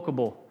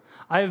irrevocable.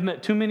 I have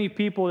met too many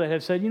people that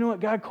have said, you know what,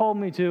 God called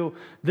me to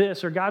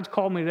this, or God's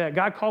called me to that.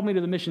 God called me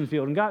to the mission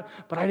field,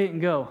 but I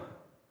didn't go.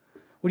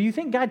 Well, do you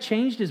think God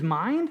changed His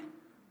mind?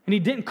 And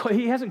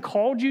He hasn't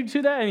called you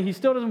to that, and He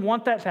still doesn't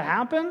want that to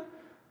happen?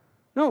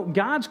 No,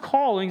 God's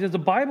callings, as the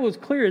Bible is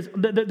clear, is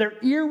that they're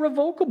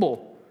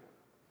irrevocable.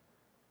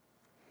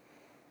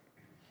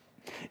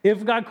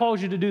 If God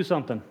calls you to do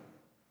something,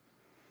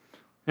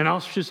 and I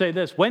should say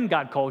this, when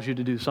God calls you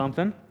to do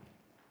something,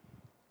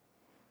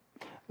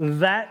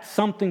 that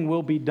something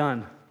will be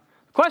done.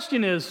 The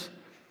question is,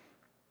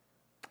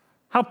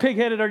 how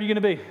pig-headed are you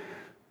going to be?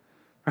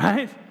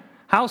 Right?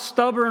 How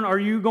stubborn are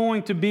you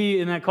going to be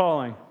in that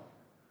calling?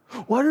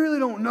 Well, I really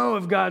don't know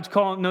if God's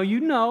calling. No, you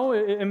know.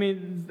 I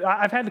mean,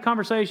 I've had the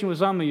conversation with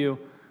some of you.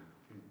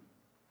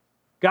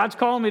 God's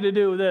calling me to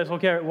do this.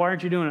 Okay, why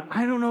aren't you doing it?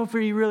 I don't know if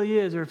He really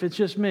is or if it's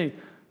just me.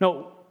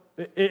 No,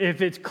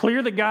 if it's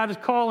clear that God is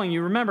calling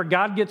you, remember,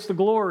 God gets the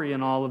glory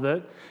in all of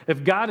it.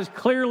 If God is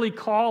clearly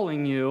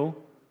calling you,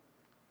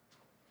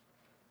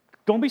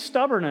 don't be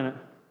stubborn in it.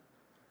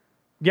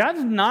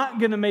 God's not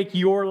going to make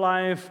your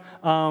life,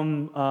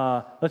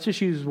 let's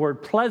just use the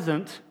word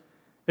pleasant,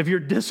 if you're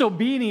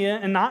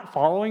disobedient and not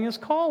following His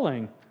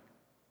calling.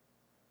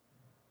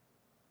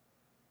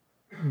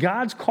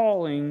 God's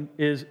calling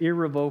is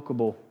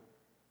irrevocable.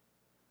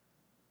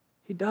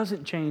 He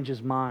doesn't change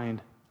His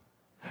mind.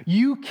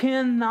 You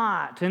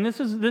cannot, and this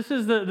is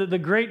the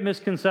great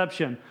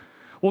misconception.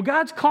 Well,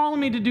 God's calling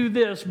me to do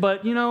this,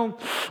 but, I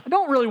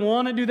don't really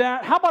want to do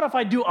that. How about if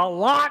I do a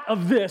lot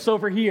of this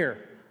over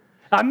here?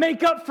 I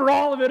make up for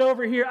all of it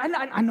over here.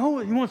 I know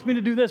He wants me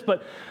to do this,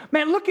 but,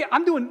 man,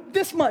 I'm doing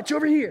this much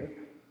over here.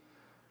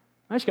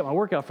 I just got my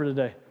workout for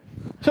today.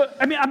 So,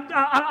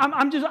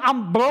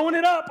 I'm blowing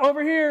it up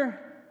over here.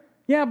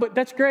 Yeah, but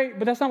that's great,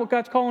 but that's not what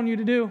God's calling you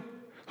to do.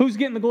 Who's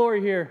getting the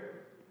glory here?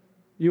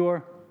 You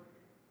are.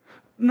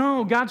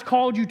 No, God's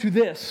called you to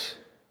this.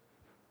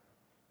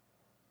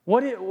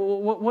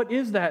 What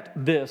is that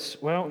this?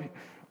 Well,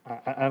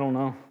 I don't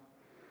know.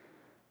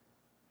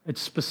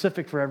 It's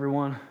specific for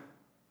everyone.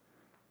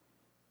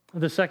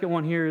 The second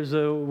one here is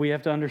we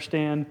have to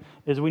understand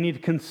is we need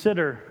to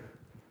consider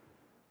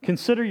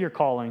your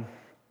calling.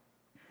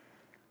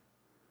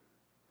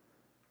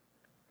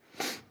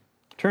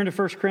 Turn to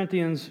 1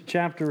 Corinthians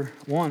chapter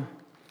 1.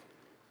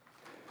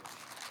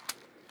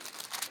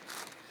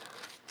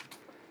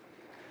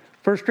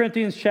 1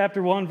 Corinthians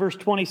chapter 1, verse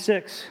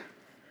 26.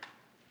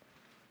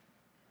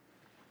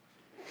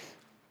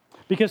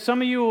 Because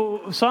some of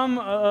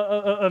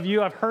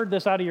you, I've heard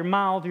this out of your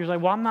mouth. You're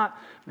like, well, I'm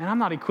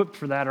not equipped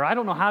for that, or I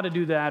don't know how to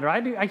do that, or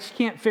I just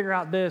can't figure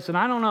out this, and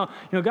I don't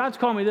know. God's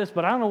called me this,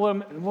 but I don't know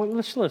well,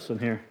 let's listen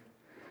here.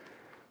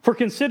 For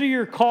consider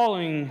your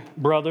calling,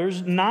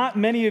 brothers. Not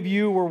many of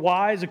you were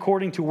wise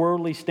according to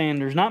worldly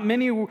standards. Not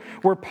many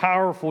were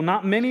powerful.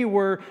 Not many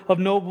were of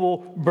noble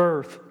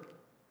birth.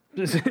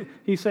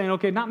 He's saying,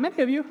 okay, not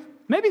many of you.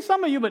 Maybe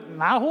some of you, but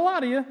not a whole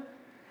lot of you.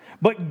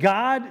 But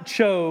God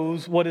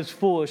chose what is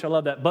foolish. I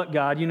love that. But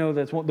God,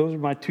 those are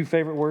my two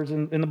favorite words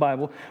in the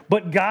Bible.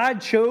 But God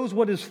chose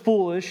what is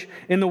foolish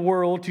in the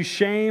world to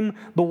shame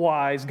the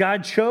wise.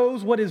 God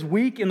chose what is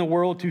weak in the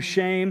world to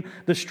shame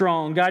the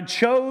strong. God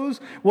chose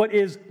what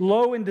is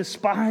low and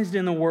despised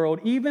in the world,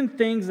 even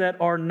things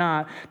that are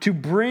not, to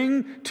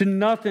bring to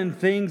nothing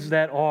things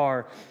that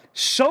are,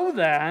 so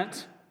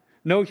that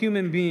no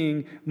human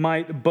being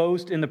might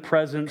boast in the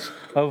presence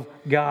of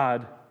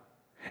God.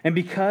 And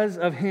because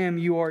of Him,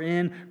 you are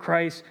in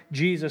Christ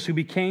Jesus, who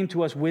became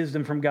to us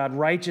wisdom from God,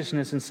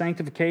 righteousness and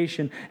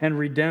sanctification and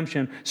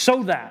redemption,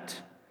 so that,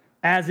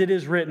 as it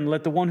is written,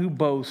 let the one who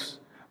boasts,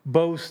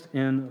 boast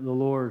in the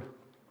Lord.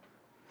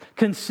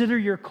 Consider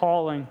your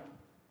calling.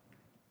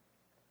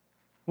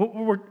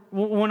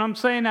 When I'm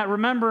saying that,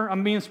 remember,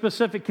 I'm being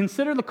specific.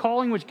 Consider the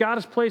calling which God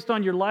has placed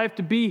on your life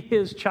to be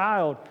His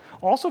child.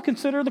 Also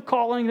consider the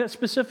calling, that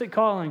specific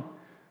calling.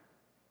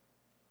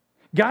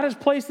 God has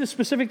placed this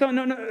specific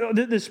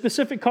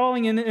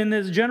calling and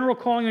this general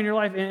calling on your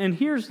life. And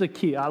here's the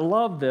key. I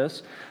love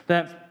this.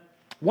 That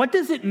what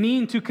does it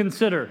mean to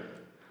consider?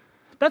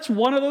 That's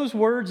one of those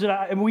words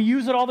that we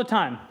use it all the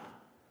time.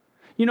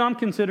 I'm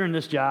considering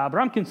this job, or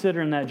I'm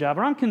considering that job,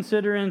 or I'm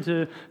considering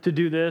to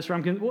do this, or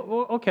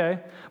okay.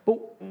 But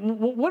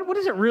what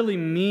does it really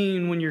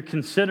mean when you're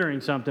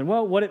considering something?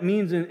 Well, what it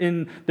means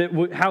in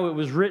how it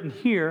was written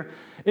here,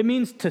 it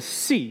means to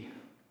see.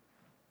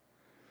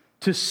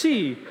 To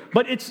see,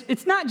 but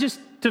it's not just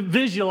to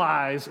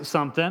visualize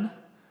something. And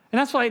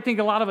that's why I think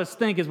a lot of us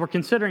think as we're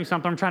considering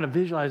something, I'm trying to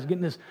visualize,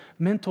 getting this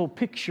mental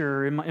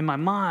picture in my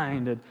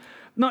mind. And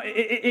no,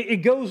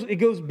 it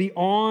goes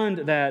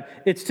beyond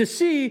that. It's to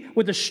see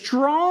with a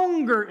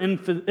stronger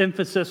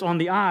emphasis on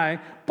the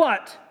eye,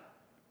 but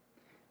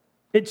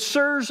it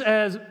serves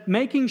as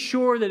making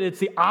sure that it's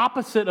the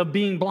opposite of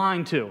being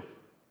blind to.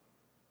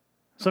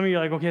 Some of you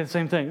are like, okay, the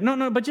same thing.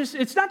 No, but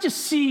it's not just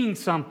seeing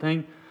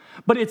something,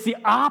 but it's the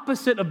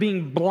opposite of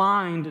being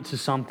blind to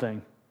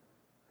something.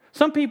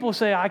 Some people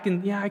say, I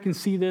can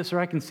see this or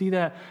I can see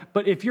that.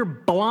 But if you're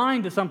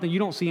blind to something, you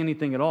don't see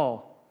anything at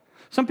all.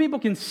 Some people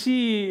can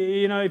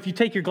see, if you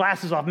take your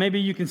glasses off,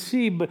 maybe you can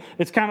see, but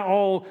it's kind of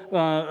all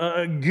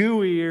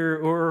gooey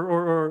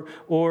or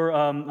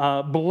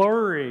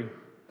blurry.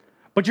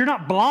 But you're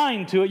not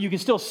blind to it. You can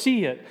still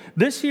see it.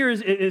 This here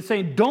is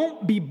saying,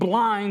 don't be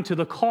blind to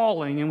the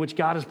calling in which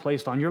God has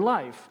placed on your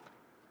life.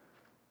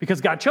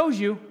 Because God chose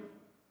you.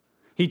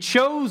 He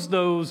chose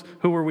those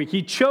who were weak.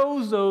 He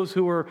chose those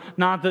who were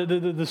not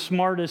the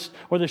smartest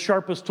or the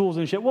sharpest tools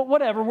and shit. Well,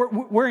 whatever.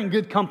 We're in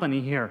good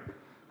company here.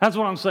 That's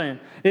what I'm saying.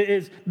 It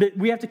is that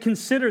we have to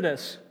consider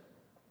this.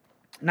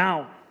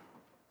 Now,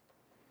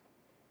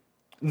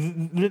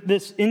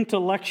 this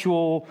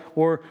intellectual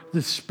or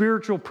the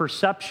spiritual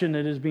perception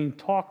that is being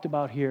talked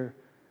about here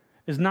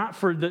is not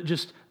for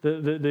just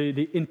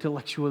the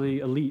intellectually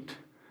elite.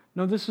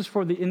 No, this is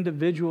for the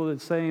individual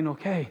that's saying,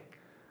 okay,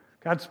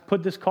 God's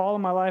put this call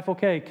in my life.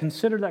 Okay,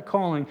 consider that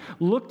calling.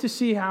 Look to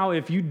see how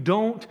if you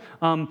don't,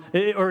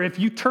 or if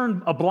you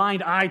turn a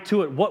blind eye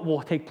to it, what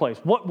will take place?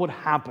 What would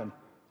happen?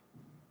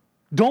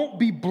 Don't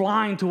be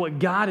blind to what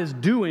God is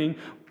doing.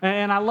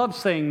 And I love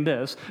saying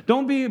this.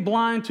 Don't be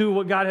blind to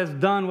what God has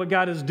done, what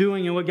God is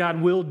doing, and what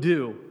God will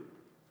do.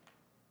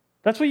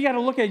 That's what you got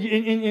to look at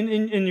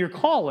in your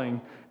calling,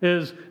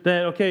 is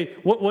that, okay,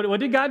 what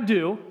did God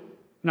do?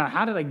 Now,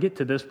 how did I get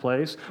to this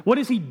place? What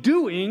is He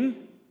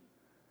doing?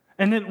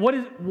 And then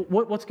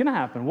what's going to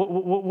happen?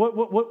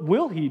 What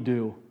will He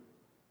do?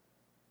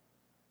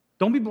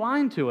 Don't be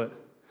blind to it.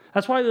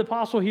 That's why the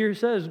apostle here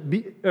says,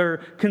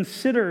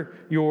 consider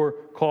your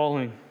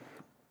calling.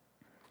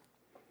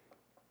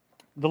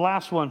 The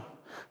last one,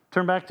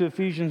 turn back to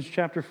Ephesians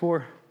chapter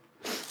 4.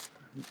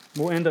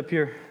 We'll end up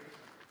here.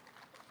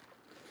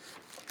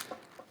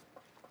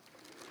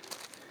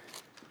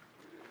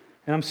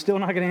 And I'm still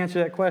not going to answer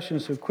that question,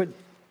 so quit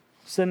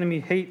sending me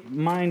hate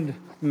mind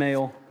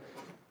mail.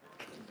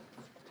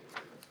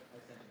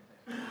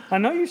 I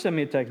know you sent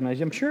me a text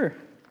message, I'm sure.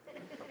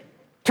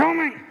 Tell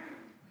me,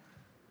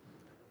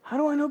 how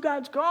do I know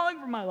God's calling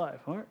for my life?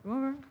 All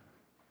right.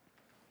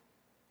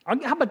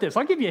 How about this?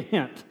 I'll give you a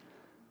hint.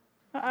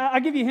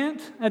 I'll give you a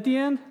hint at the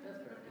end.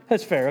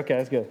 That's fair. Okay,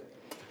 that's good.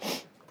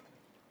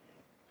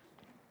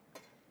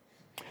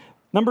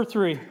 Number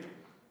 3,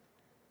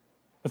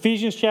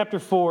 Ephesians chapter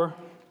 4,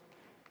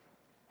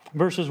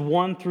 verses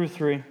 1 through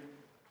 3.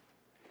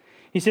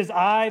 He says,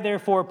 I,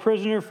 therefore, a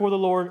prisoner for the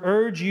Lord,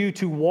 urge you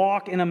to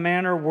walk in a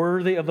manner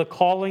worthy of the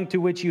calling to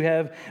which you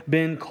have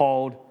been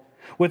called,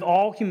 with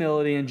all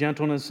humility and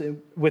gentleness,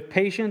 with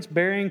patience,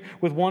 bearing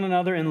with one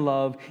another in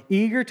love,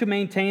 eager to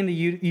maintain the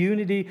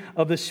unity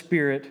of the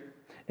Spirit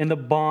in the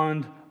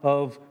bond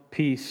of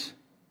peace.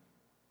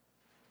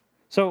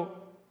 So,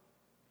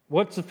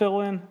 what's the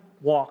fill in?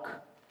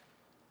 Walk.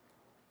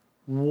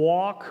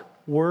 Walk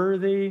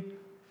worthy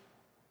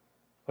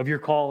of your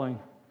calling.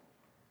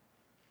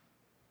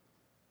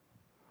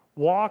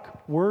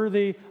 Walk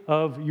worthy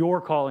of your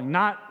calling,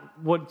 not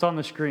what's on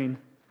the screen,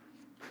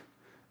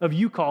 of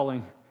you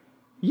calling.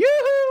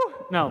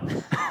 Yoo-hoo! No.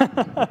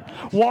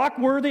 Walk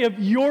worthy of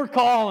your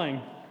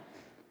calling.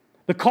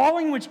 The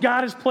calling which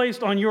God has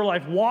placed on your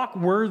life, walk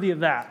worthy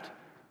of that.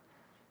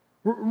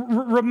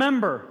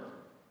 Remember,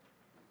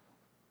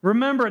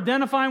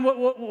 identifying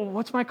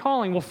what's my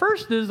calling. Well,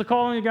 first is the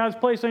calling that God's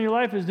placed on your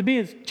life is to be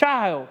His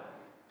child.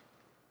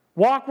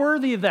 Walk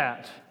worthy of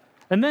that.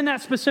 And then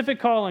that specific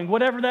calling,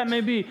 whatever that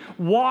may be,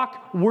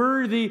 walk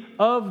worthy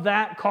of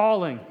that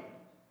calling.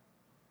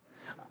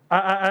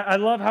 I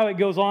love how it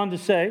goes on to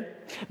say,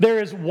 there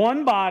is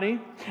one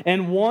body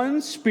and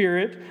one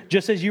Spirit,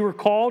 just as you were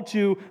called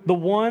to the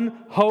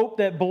one hope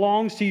that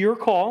belongs to your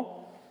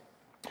call.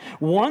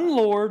 One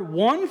Lord,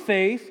 one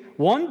faith,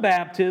 one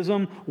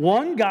baptism,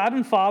 one God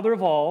and Father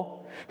of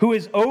all, who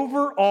is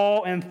over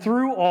all and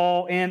through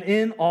all and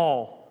in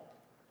all.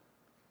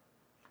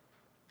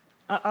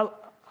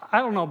 I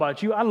don't know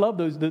about you. I love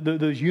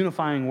those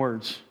unifying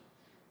words.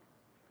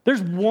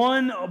 There's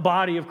one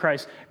body of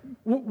Christ.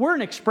 We're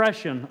an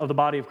expression of the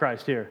body of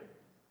Christ here.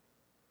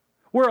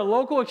 We're a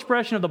local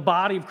expression of the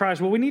body of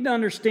Christ. What we need to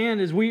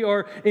understand is we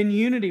are in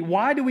unity.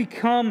 Why do we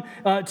come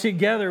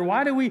together?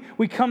 Why do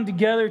we come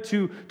together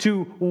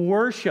to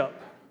worship?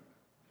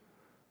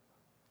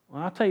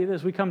 Well, I'll tell you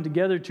this. We come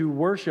together to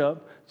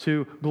worship,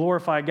 to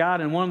glorify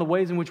God. And one of the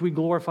ways in which we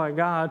glorify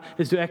God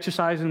is to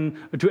exercise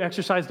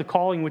the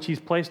calling which He's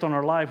placed on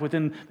our life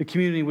within the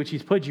community which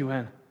He's put you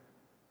in.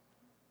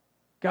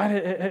 God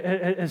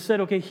has said,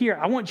 okay, here,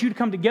 I want you to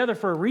come together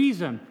for a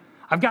reason.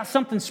 I've got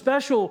something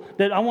special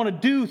that I want to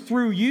do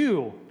through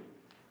you.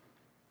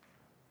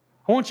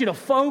 I want you to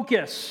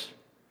focus.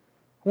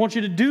 I want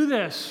you to do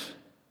this.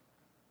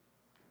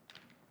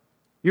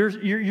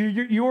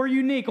 You're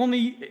unique.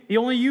 Only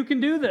you can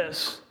do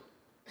this.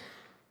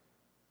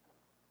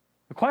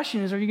 The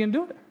question is, are you going to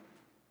do it?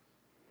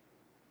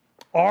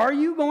 Are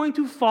you going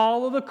to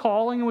follow the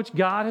calling which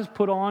God has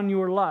put on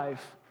your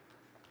life?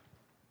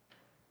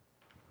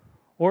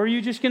 Or are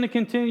you just going to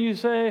continue to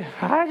say,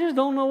 I just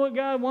don't know what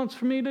God wants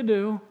for me to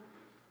do?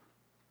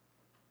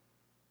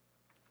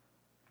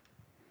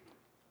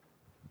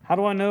 How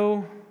do I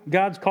know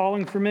God's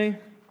calling for me?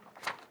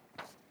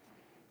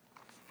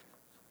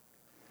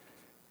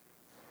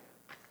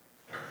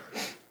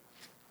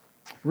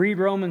 Read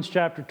Romans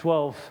chapter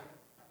 12,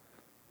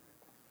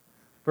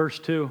 verse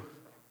 2.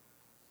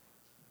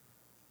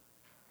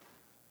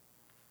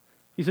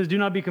 He says, do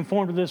not be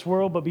conformed to this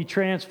world, but be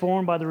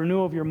transformed by the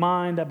renewal of your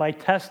mind, that by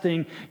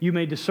testing you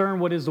may discern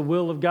what is the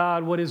will of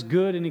God, what is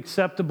good and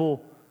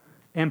acceptable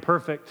and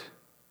perfect.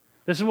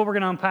 This is what we're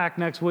going to unpack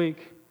next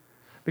week,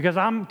 because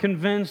I'm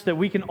convinced that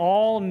we can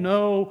all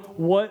know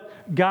what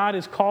God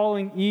is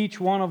calling each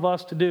one of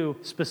us to do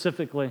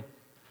specifically.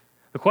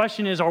 The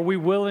question is, are we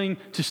willing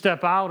to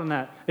step out in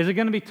that? Is it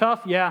going to be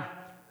tough? Yeah.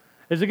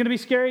 Is it going to be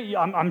scary?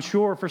 I'm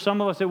sure for some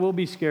of us it will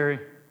be scary.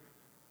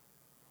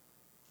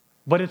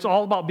 But it's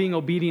all about being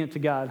obedient to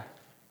God.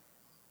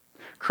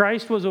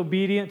 Christ was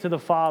obedient to the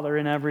Father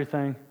in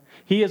everything.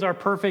 He is our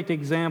perfect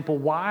example.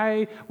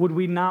 Why would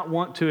we not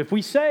want to? If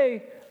we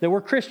say that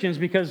we're Christians,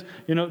 because,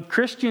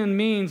 Christian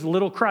means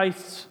little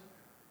Christs,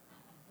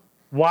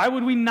 why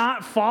would we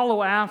not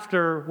follow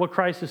after what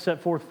Christ has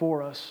set forth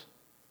for us?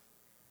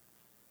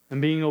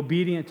 And being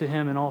obedient to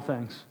Him in all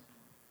things.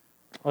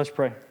 Let's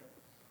pray.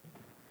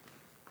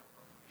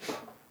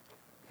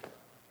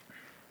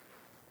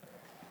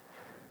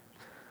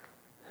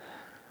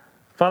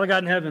 Father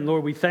God in heaven,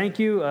 Lord, we thank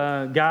you.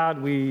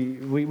 God,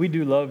 we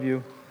do love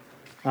you.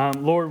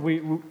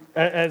 Lord,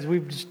 as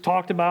we've just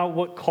talked about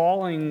what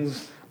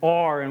callings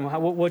are and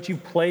what you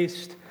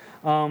placed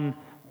on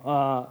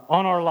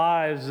our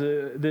lives,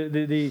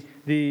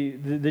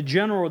 the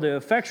general, the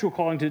effectual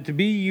calling to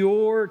be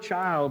your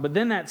child, but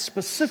then that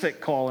specific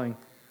calling.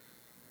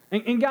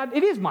 And God,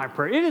 it is my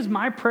prayer. It is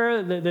my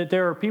prayer that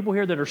there are people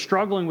here that are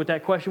struggling with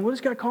that question. What is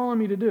God calling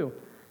me to do?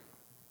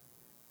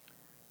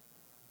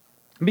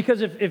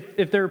 Because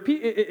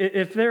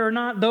if there are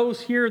not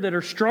those here that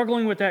are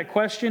struggling with that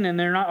question and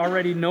they're not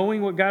already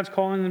knowing what God's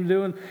calling them to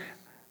do,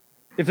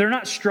 if they're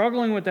not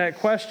struggling with that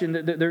question,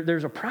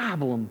 there's a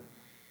problem.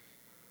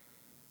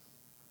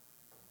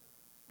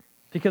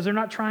 Because they're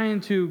not trying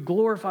to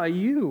glorify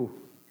you.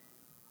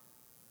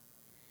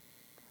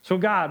 So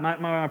God,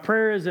 my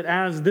prayer is that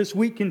as this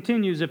week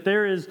continues, if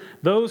there is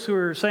those who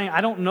are saying,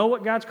 I don't know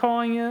what God's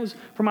calling is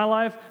for my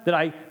life,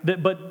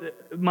 but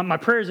my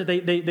prayer is that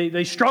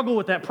they struggle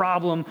with that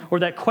problem or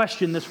that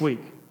question this week.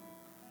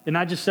 And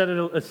I just set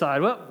it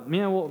aside.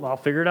 Well, I'll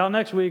figure it out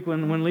next week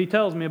when Lee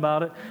tells me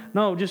about it.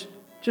 No,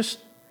 just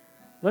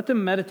let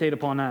them meditate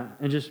upon that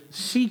and just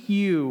seek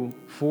you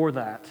for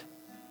that.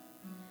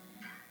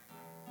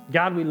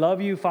 God, we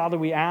love you. Father,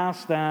 we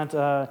ask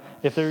that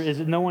if there is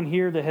no one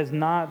here that has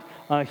not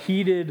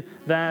heeded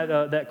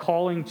that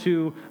calling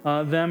to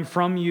them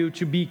from you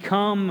to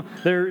become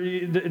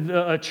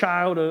a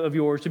child of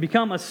yours, to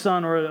become a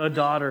son or a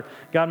daughter,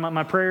 God,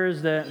 my prayer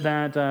is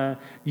that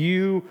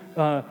you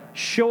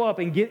show up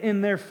and get in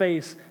their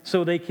face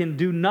so they can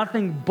do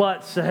nothing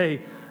but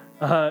say,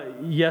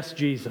 yes,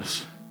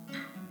 Jesus.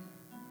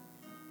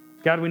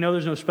 God, we know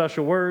there's no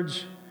special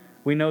words.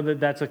 We know that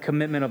that's a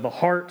commitment of the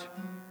heart.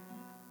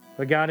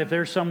 But God, if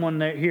there's someone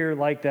here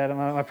like that,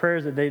 my prayer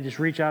is that they just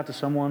reach out to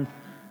someone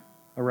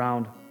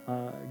around.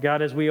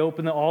 God, as we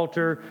open the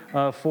altar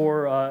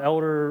for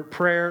elder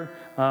prayer,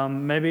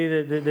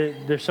 maybe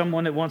there's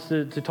someone that wants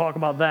to talk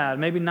about that.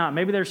 Maybe not.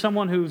 Maybe there's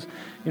someone who's,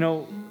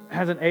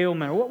 has an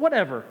ailment or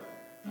whatever.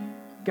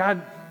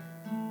 God,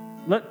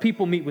 let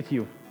people meet with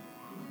you.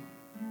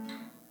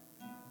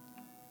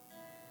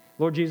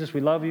 Lord Jesus,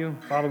 we love you.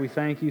 Father, we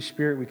thank you.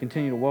 Spirit, we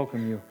continue to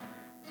welcome you.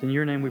 It's in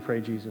your name we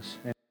pray, Jesus.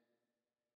 Amen.